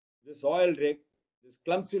 this oil rig, this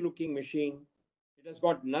clumsy looking machine. It has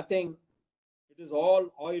got nothing. It is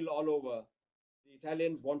all oil all over. The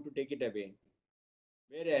Italians want to take it away.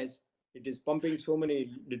 Whereas it is pumping so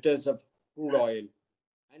many liters of crude oil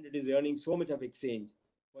and it is earning so much of exchange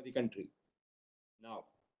for the country. Now,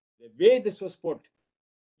 the way this was put,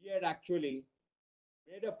 he had actually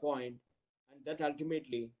made a point and that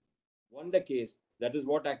ultimately won the case. That is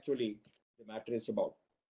what actually the matter is about.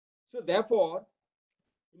 So therefore,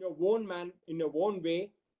 in a own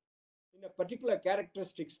way, in a particular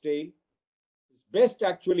characteristic style, is best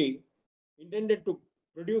actually intended to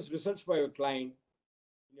produce results for your client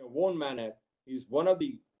in your own manner is one of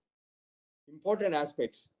the important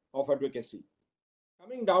aspects of advocacy.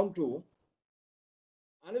 Coming down to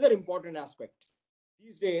another important aspect.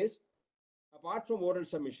 These days, apart from oral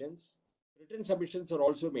submissions, written submissions are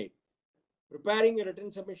also made. Preparing a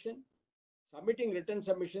written submission, submitting written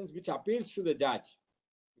submissions which appeals to the judge,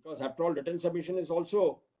 because after all, written submission is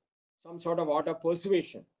also some sort of art of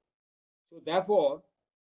persuasion. So therefore,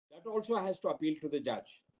 that also has to appeal to the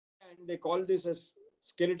judge. And they call this as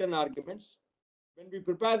skeleton arguments. When we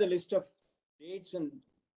prepare the list of dates and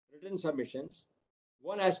written submissions,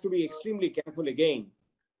 one has to be extremely careful again.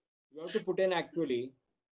 You have to put in actually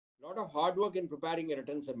a lot of hard work in preparing a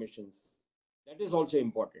written submissions. That is also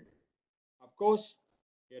important. Of course,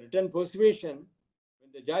 a written persuasion,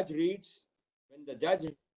 when the judge reads, when the judge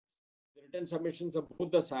the written submissions of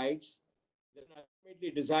both the sides, then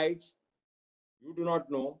ultimately decides, you do not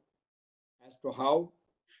know as to how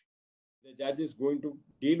the judge is going to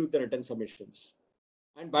deal with the written submissions.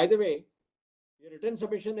 And by the way, the written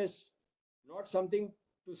submission is not something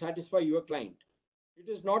to satisfy your client. It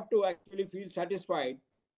is not to actually feel satisfied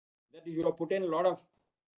that you have put in a lot of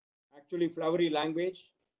actually flowery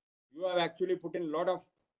language. You have actually put in a lot of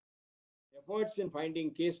efforts in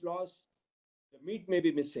finding case laws. The meat may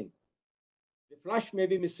be missing. The flesh may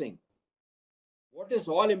be missing. What is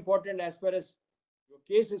all important as far as your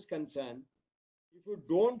case is concerned, if you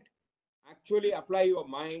don't actually apply your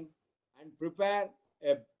mind and prepare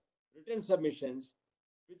a written submissions,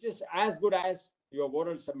 which is as good as your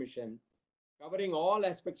oral submission, covering all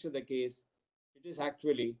aspects of the case, it is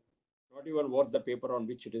actually not even worth the paper on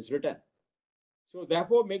which it is written. So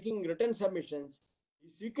therefore, making written submissions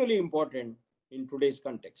is equally important in today's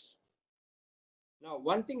context. Now,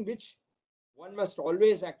 one thing which one must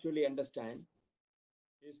always actually understand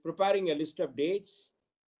is preparing a list of dates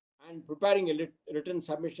and preparing a written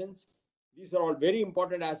submissions. These are all very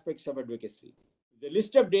important aspects of advocacy. The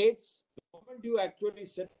list of dates, the moment you actually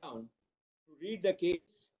sit down to read the case,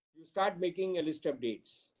 you start making a list of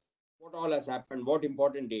dates. What all has happened, what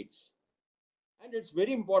important dates. And it's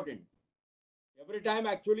very important. Every time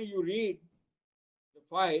actually you read the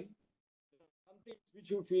file, something which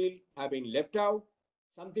you feel have been left out,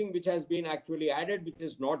 something which has been actually added, which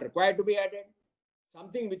is not required to be added,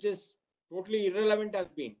 something which is totally irrelevant has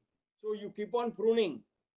been. So you keep on pruning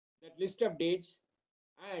that list of dates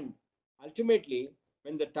And ultimately,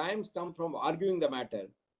 when the times come from arguing the matter,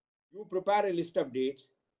 you prepare a list of dates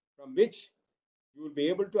from which you will be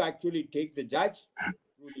able to actually take the judge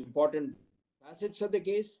through the important facets of the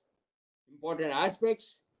case, important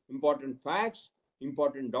aspects, important facts,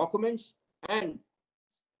 important documents, and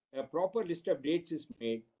a proper list of dates is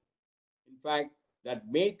made. In fact,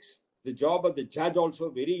 that makes the job of the judge also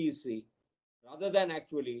very easy rather than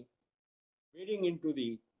actually wading into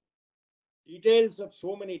the details of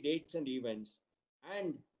so many dates and events,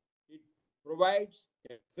 and it provides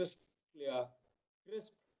a clear,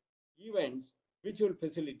 crisp events which will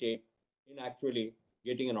facilitate in actually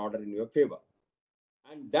getting an order in your favor.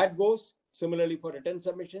 And that goes similarly for written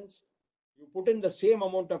submissions. You put in the same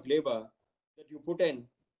amount of labor that you put in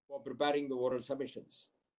for preparing the oral submissions.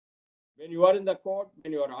 When you are in the court,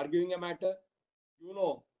 when you are arguing a matter, you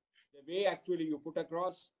know the way actually you put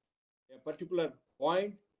across a particular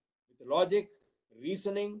point with logic,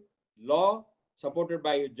 reasoning, law, supported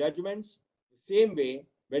by your judgments. The same way,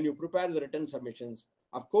 when you prepare the written submissions,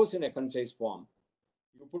 of course, in a concise form,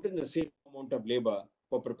 you put in the same amount of labor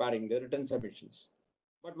for preparing the written submissions.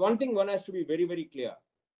 But one thing one has to be very, very clear.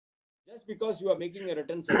 Just because you are making a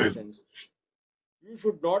written submissions, you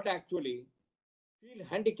should not actually feel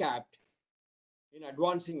handicapped in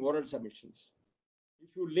advancing oral submissions. If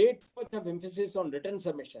you lay too much of emphasis on written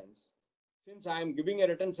submissions, since I am giving a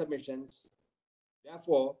written submissions,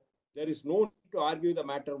 therefore, there is no need to argue the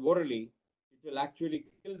matter orally. It will actually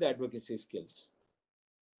kill the advocacy skills.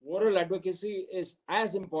 Oral advocacy is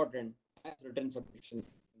as important as written submissions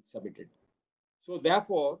submitted. So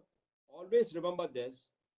therefore, always remember this,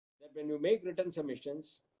 that when you make written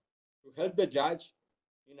submissions to help the judge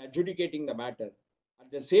in adjudicating the matter,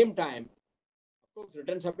 at the same time, of course,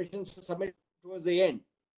 written submissions are submitted towards the end.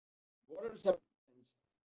 Oral submissions,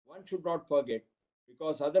 one should not forget,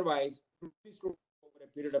 because otherwise, over a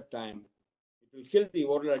period of time, it will kill the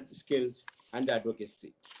oral skills and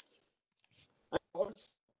advocacy. And also,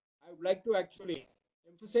 I would like to actually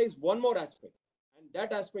emphasize one more aspect, and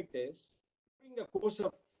that aspect is, during the course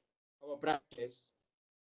of our practice,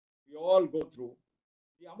 we all go through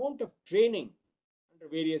the amount of training under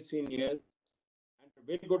various seniors and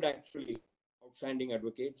very good, actually, outstanding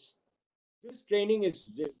advocates. This training is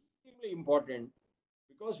extremely important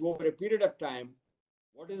because over a period of time,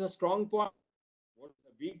 what is a strong point, what is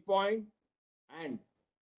a weak point, and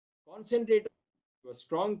concentrate on your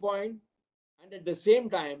strong point, and at the same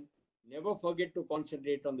time, never forget to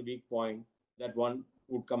concentrate on the weak point that one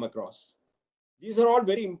would come across. These are all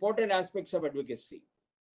very important aspects of advocacy.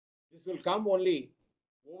 This will come only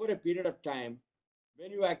over a period of time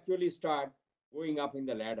when you actually start going up in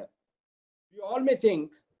the ladder. We all may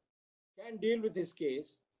think, can deal with this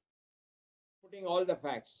case, putting all the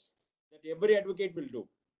facts that every advocate will do.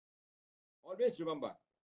 Always remember,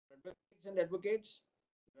 advocates and advocates,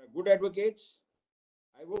 there are good advocates.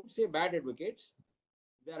 I won't say bad advocates.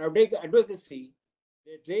 Their advocacy,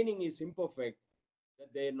 their training is imperfect,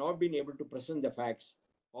 that they have not been able to present the facts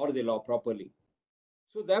or the law properly.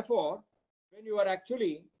 So therefore, when you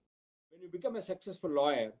become a successful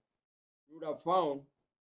lawyer, you would have found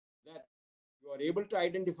that you are able to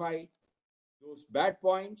identify those bad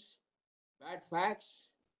points, bad facts,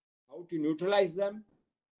 how to neutralize them,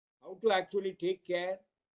 how to actually take care,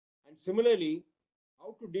 and similarly,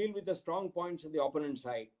 how to deal with the strong points on the opponent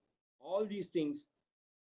side. All these things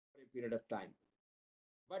for a period of time.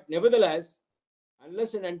 But nevertheless,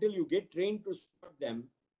 unless and until you get trained to spot them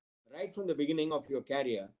right from the beginning of your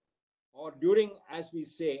career, or during, as we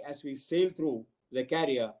sail through the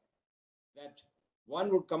career, that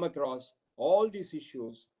one would come across all these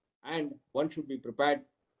issues and one should be prepared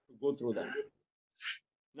to go through them.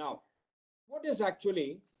 Now, what is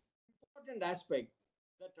actually important aspect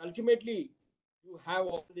that ultimately you have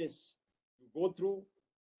all this, you go through,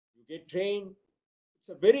 you get trained.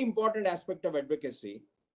 It's a very important aspect of advocacy,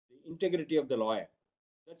 the integrity of the lawyer.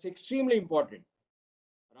 That's extremely important.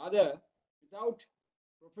 Rather, without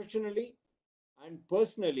professionally and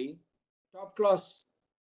personally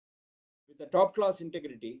with a top class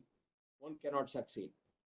integrity, one cannot succeed.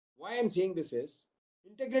 Why I'm saying this is,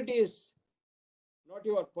 integrity is not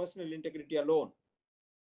your personal integrity alone.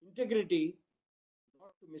 Integrity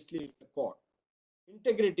not to mislead the court.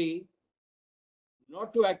 Integrity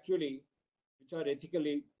not to actually, which are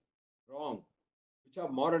ethically wrong, which are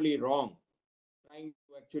morally wrong, trying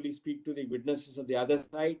to actually speak to the witnesses of the other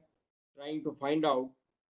side, trying to find out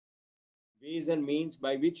ways and means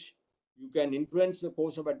by which you can influence the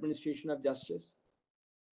course of administration of justice.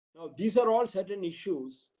 Now, these are all certain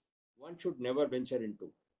issues one should never venture into.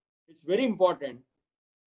 It's very important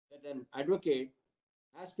that an advocate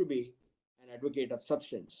has to be an advocate of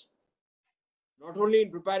substance. Not only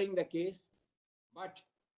in preparing the case, but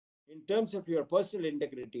in terms of your personal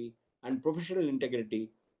integrity and professional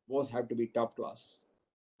integrity, both have to be top class.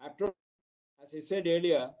 After all, as I said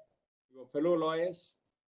earlier, your fellow lawyers,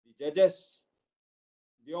 the judges,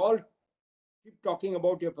 they all keep talking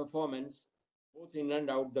about your performance, both in and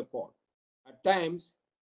out the court. At times,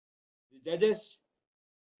 the judges,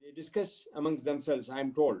 they discuss amongst themselves, I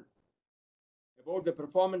am told, about the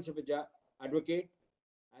performance of an advocate,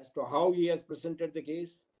 as to how he has presented the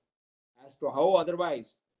case, as to how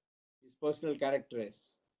otherwise his personal character is.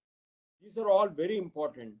 These are all very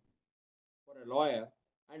important for a lawyer,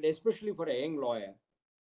 and especially for a young lawyer,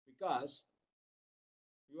 because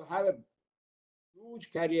you have a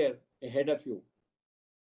huge career ahead of you.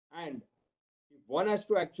 And if one has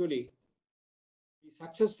to actually be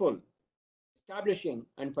successful establishing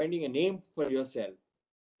and finding a name for yourself,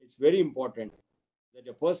 it's very important that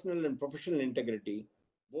your personal and professional integrity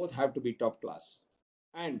both have to be top class.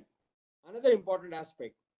 And another important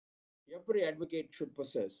aspect every advocate should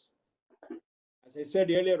possess, as I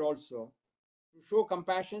said earlier also, to show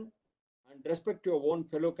compassion and respect to your own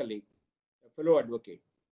fellow colleague, a fellow advocate.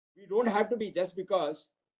 We don't have to be, just because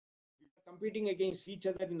we are competing against each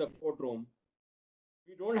other in the courtroom,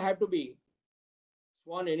 we don't have to be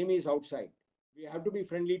sworn enemies outside. We have to be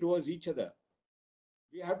friendly towards each other.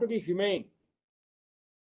 We have to be humane.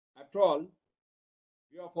 After all,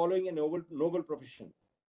 we are following a noble profession.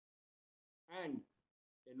 And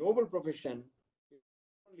a noble profession is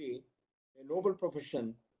not only a noble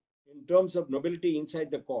profession in terms of nobility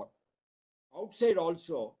inside the court. Outside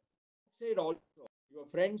also, your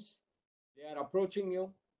friends, they are approaching you.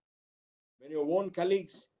 When your own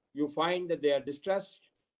colleagues, you find that they are distressed,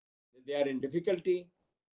 that they are in difficulty,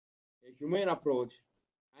 a humane approach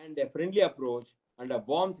and a friendly approach and a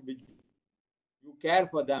warmth which you care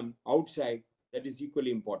for them outside, that is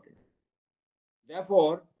equally important.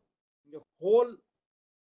 Therefore, in the whole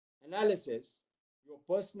analysis, your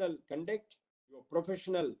personal conduct, your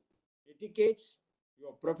professional etiquettes,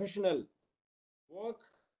 your professional work,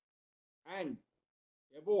 and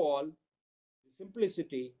above all, the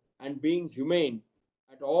simplicity and being humane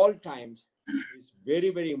at all times is very,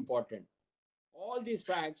 very important. All these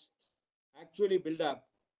facts actually build up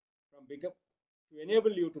to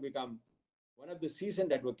enable you to become one of the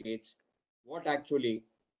seasoned advocates, what actually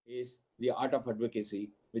is the art of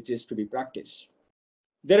advocacy, which is to be practiced.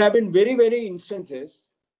 There have been very, very instances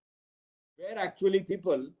where actually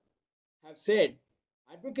people have said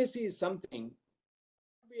advocacy is something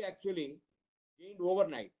we actually gained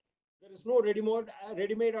overnight. There is no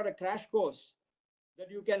ready-made or a crash course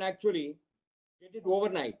that you can actually get it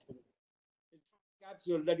overnight. It's a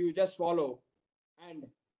capsule that you just swallow and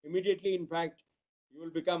immediately, in fact, you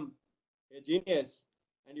will become a genius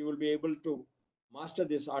and you will be able to master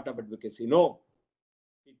this art of advocacy. No,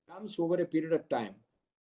 it comes over a period of time.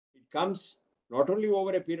 It comes not only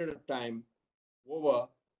over a period of time, over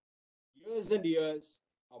years and years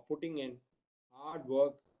of putting in hard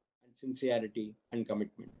work and sincerity and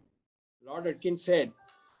commitment. Lord Atkins said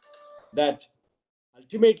that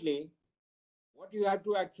ultimately what you have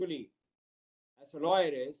to actually, as a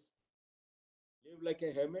lawyer, is live like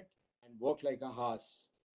a hermit and work like a horse.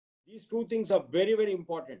 These two things are very, very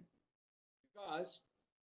important, because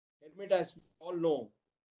hermit, as we all know,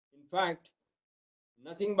 in fact,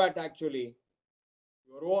 nothing but actually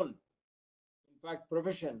your own, in fact,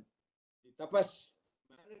 profession, the tapas,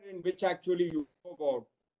 manner in which actually you go about,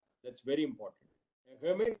 that's very important. A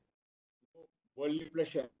hermit, no worldly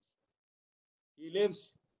pleasure. He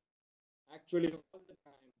lives actually all the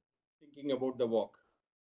time thinking about the work.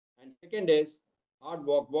 And second is hard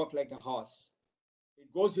work, work like a horse.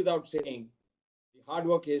 It goes without saying, the hard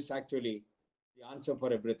work is actually the answer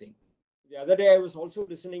for everything. The other day, I was also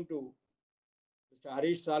listening to Mr.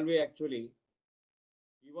 Harish Salve. Actually,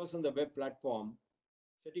 he was on the web platform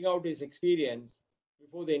setting out his experience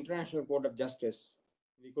before the International Court of Justice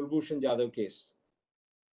in the Kulbhushan Jadhav case.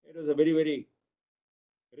 It was a very, very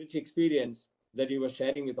rich experience that he was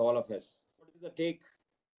sharing with all of us. What is the take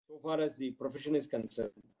so far as the profession is concerned?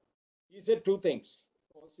 He said two things.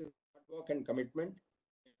 First is hard work and commitment.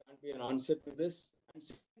 There can't be an answer to this. And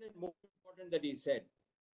second and more important that he said,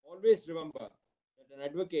 always remember that an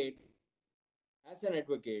advocate, as an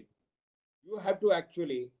advocate, you have to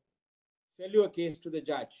actually sell your case to the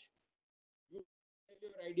judge. You sell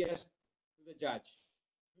your ideas to the judge.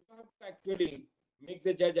 You have to actually make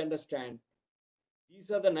the judge understand these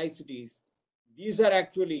are the niceties. These are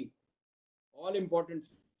actually all important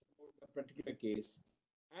for a particular case.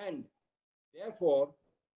 And therefore,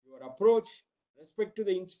 your approach, respect to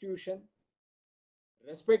the institution,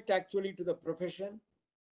 respect actually to the profession,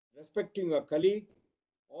 respecting your colleague,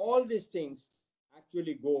 all these things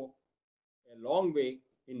actually go a long way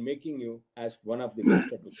in making you as one of the best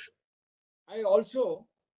advocates. I also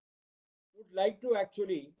would like to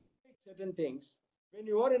actually make certain things. When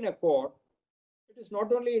you are in a court, it is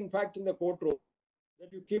not only, in fact, in the courtroom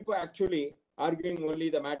that you keep actually arguing only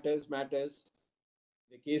the matters,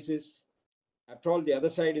 the cases. After all, the other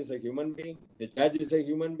side is a human being. The judge is a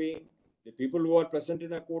human being. The people who are present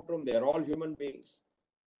in a courtroom, they are all human beings.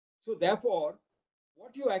 So therefore,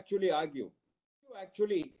 what you actually argue, you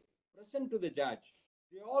actually present to the judge,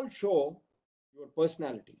 they all show your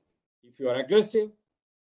personality. If you are aggressive,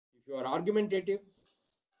 if you are argumentative,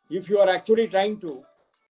 if you are actually trying to.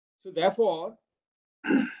 So therefore,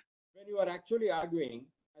 when you are actually arguing,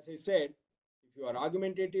 as I said, if you are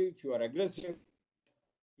argumentative, if you are aggressive,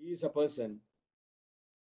 he is a person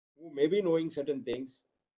who may be knowing certain things,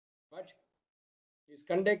 but his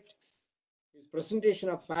conduct, his presentation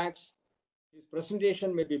of facts, his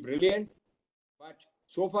presentation may be brilliant, but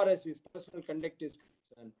so far as his personal conduct is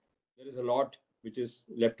concerned, there is a lot which is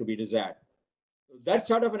left to be desired. So that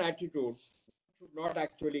sort of an attitude should not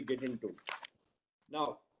actually get into.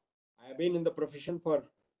 Now, I have been in the profession for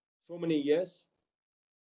so many years,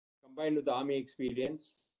 combined with the army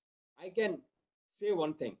experience. I can say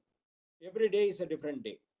one thing. Every day is a different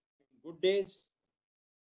day. Good days,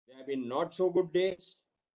 there have been not so good days.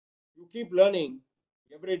 You keep learning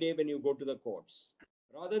every day when you go to the courts.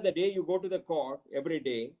 Rather, the day you go to the court every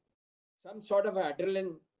day, some sort of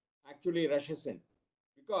adrenaline actually rushes in,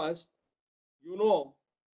 because you know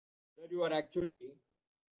that you are actually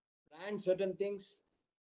planned certain things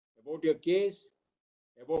about your case,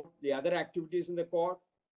 about the other activities in the court.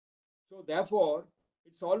 So therefore,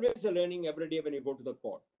 it's always a learning every day when you go to the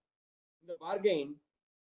court. In the bargain,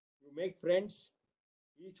 you make friends,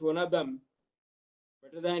 each one of them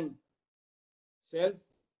better than self,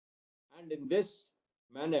 and in this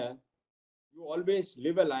manner, you always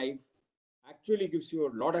live a life actually gives you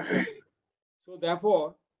a lot of support. So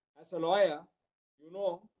therefore, as a lawyer, you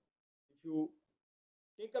know, if you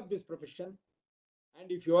take up this profession,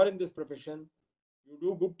 and if you are in this profession, you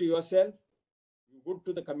do good to yourself, you good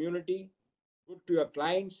to the community, good to your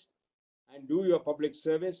clients, and do your public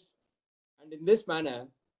service. And in this manner,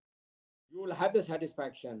 you will have the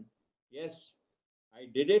satisfaction, yes, I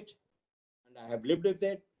did it, and I have lived with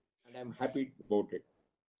it, and I'm happy about it.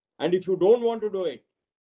 And if you don't want to do it,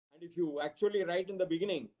 and if you actually right in the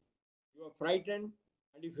beginning, you are frightened,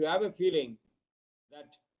 and if you have a feeling that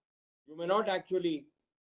you may not actually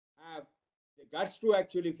have the guts to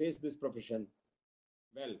actually face this profession,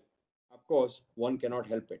 well, of course, one cannot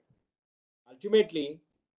help it. Ultimately,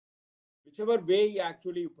 whichever way you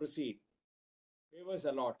actually proceed favors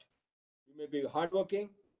a lot. You may be hardworking,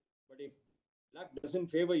 but if luck doesn't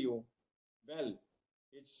favor you, well,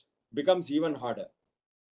 it becomes even harder.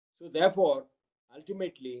 So therefore,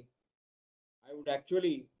 ultimately, I would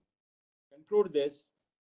actually conclude this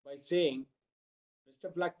by saying best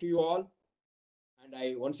of luck to you all. And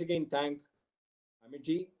I once again thank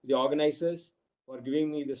Amity, the organizers, for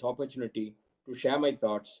giving me this opportunity to share my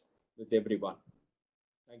thoughts with everyone.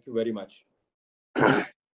 Thank you very much.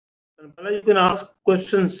 Bala, you can ask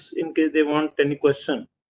questions in case they want any question.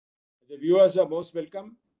 The viewers are most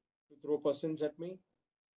welcome to throw questions at me,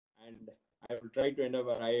 and I will try to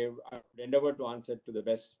endeavor to answer to the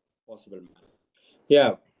best possible manner.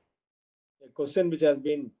 Yeah, a question which has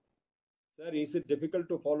been, sir, is it difficult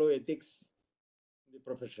to follow ethics in the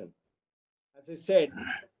profession? As I said,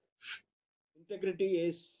 integrity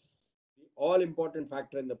is the all-important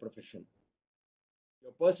factor in the profession.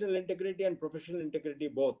 Your personal integrity and professional integrity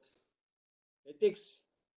both. Ethics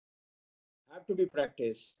have to be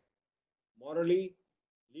practiced morally,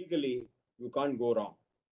 legally, you can't go wrong.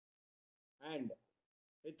 And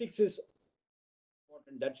ethics is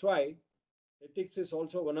important. That's why ethics is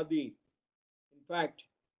also one of the, in fact,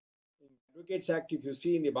 in Advocates Act, if you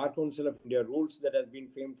see in the Bar Council of India rules that has been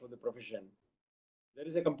framed for the profession, there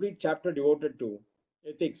is a complete chapter devoted to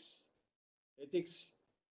ethics. Ethics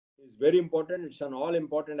is very important. It's an all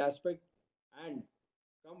important aspect, and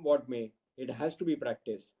come what may, it has to be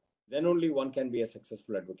practiced. Then only one can be a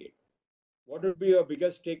successful advocate. What would be your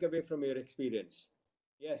biggest takeaway from your experience?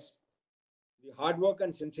 Yes, the hard work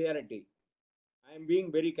and sincerity. I am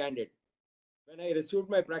being very candid. When I resumed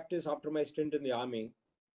my practice after my stint in the army,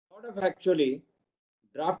 a lot of actually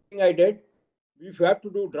drafting I did. If you have to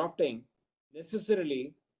do drafting,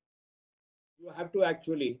 necessarily you have to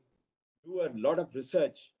actually do a lot of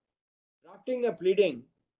research. Drafting a pleading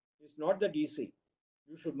is not that easy.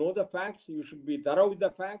 You should know the facts, you should be thorough with the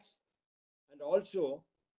facts, and also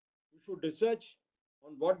you should research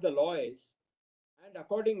on what the law is, and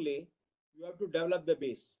accordingly, you have to develop the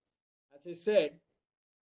base. As I said,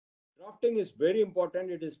 drafting is very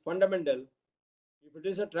important. It is fundamental. If it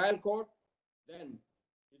is a trial court, then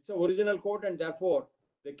it's an original court, and therefore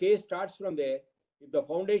the case starts from there. If the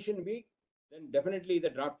foundation weak, then definitely the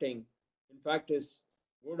drafting, in fact, is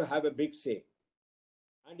going to have a big say.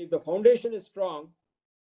 And if the foundation is strong,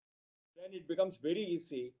 then it becomes very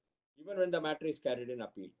easy, even when the matter is carried in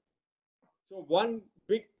appeal. So one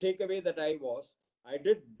big takeaway that I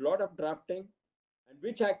did a lot of drafting, and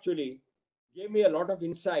which actually gave me a lot of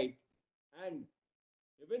insight, and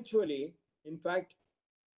eventually, in fact,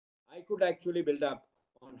 I could actually build up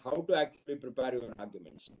on how to actually prepare your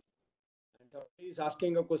arguments. And somebody is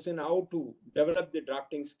asking a question, how to develop the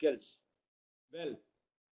drafting skills. Well,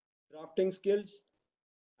 drafting skills,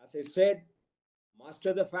 as I said,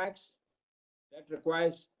 master the facts. That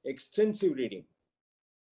requires extensive reading.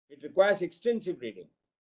 It requires extensive reading.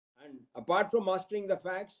 And apart from mastering the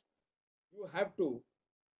facts, you have to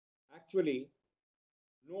actually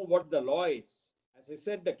know what the law is. As I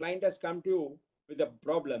said, the client has come to you with a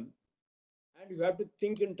problem, and you have to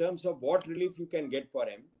think in terms of what relief you can get for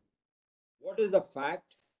him. What is the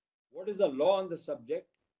fact? What is the law on the subject?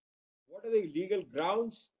 What are the legal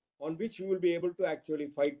grounds on which you will be able to actually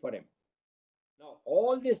fight for him? Now,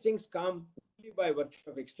 all these things come only by virtue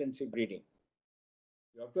of extensive reading.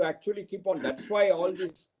 You have to actually keep on. That's why all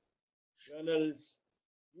these journals,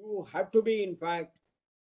 you have to be, in fact,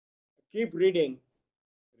 keep reading.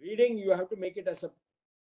 Reading, you have to make it as a,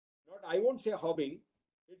 not, I won't say hobby,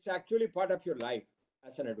 it's actually part of your life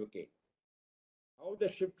as an advocate. How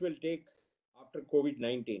the shift will take after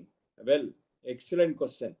COVID-19? Well, excellent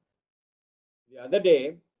question. The other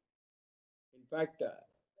day, in fact,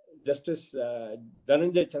 Justice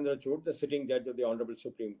Dhananjay Chandrachud, the sitting judge of the Honorable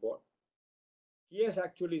Supreme Court, he has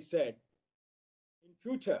actually said, in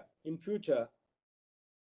future,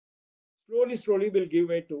 slowly we'll give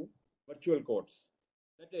way to virtual courts.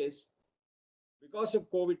 That is, because of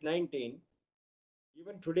COVID-19,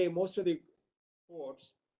 even today, most of the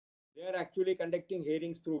courts, they are actually conducting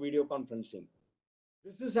hearings through video conferencing.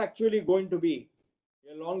 This is actually going to be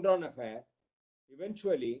a long-drawn affair.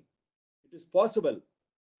 Eventually, it is possible.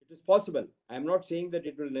 I am not saying that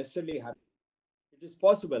it will necessarily happen. It is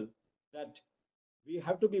possible that we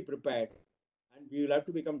have to be prepared, and we will have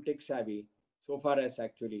to become tech savvy so far as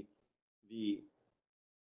actually the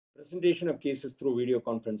presentation of cases through video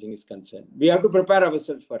conferencing is concerned. We have to prepare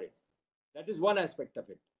ourselves for it. That is one aspect of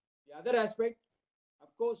it. The other aspect, of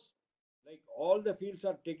course, like all the fields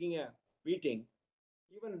are taking a beating,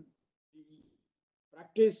 even the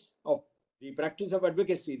practice of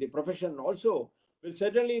advocacy, the profession also will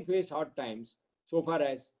certainly face hard times so far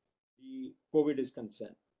as the COVID is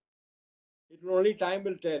concerned. It will only time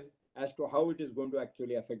will tell as to how it is going to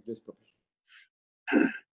actually affect this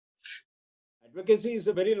profession. Advocacy is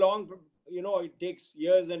a very long, it takes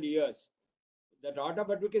years and years. The art of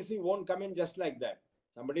advocacy won't come in just like that.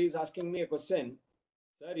 Somebody is asking me a question,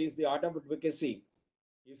 sir, is the art of advocacy,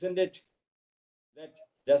 isn't it that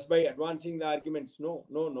just by advancing the arguments? No.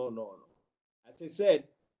 As I said,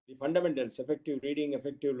 the fundamentals, effective reading,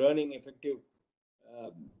 effective learning, effective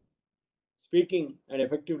speaking, and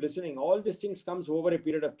effective listening, all these things comes over a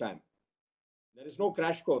period of time. There is no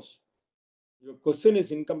crash course. Your question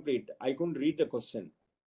is incomplete. I couldn't read the question.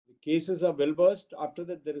 The cases are well versed. After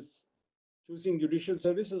that, there is choosing judicial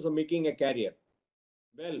services or making a career.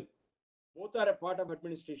 Well, both are a part of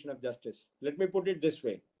administration of justice. Let me put it this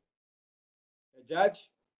way. A judge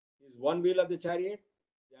is one wheel of the chariot,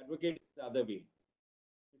 the advocate is the other wheel.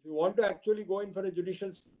 If you want to actually go in for a judicial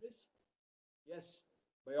service, yes,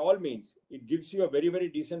 by all means, it gives you a very, very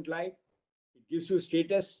decent life. It gives you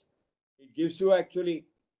status. It gives you actually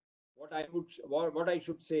what I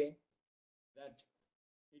should say, that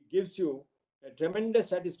it gives you a tremendous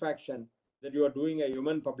satisfaction that you are doing a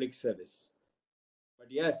human public service. But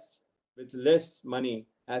yes, with less money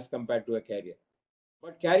as compared to a career.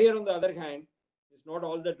 But career, on the other hand, is not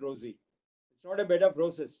all that rosy. It's not a bed of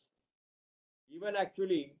roses. Even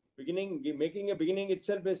actually making a beginning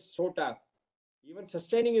itself is so tough. Even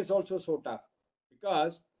sustaining is also so tough,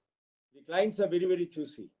 because the clients are very, very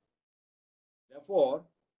choosy. Therefore,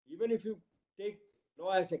 even if you take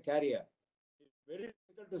law as a career, it's very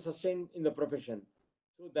difficult to sustain in the profession.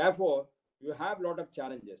 So therefore, you have a lot of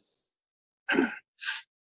challenges.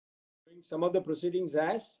 Some of the proceedings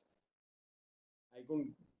as I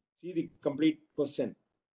couldn't see the complete question.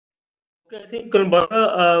 Okay, I think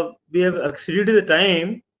Kalambala, we have exceeded the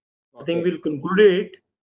time. I think we'll conclude it.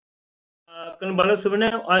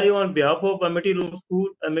 Balasubramanian, I, on behalf of Amity Law School,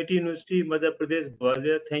 Amity University, Madhya Pradesh,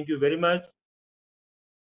 Gwalior, thank you very much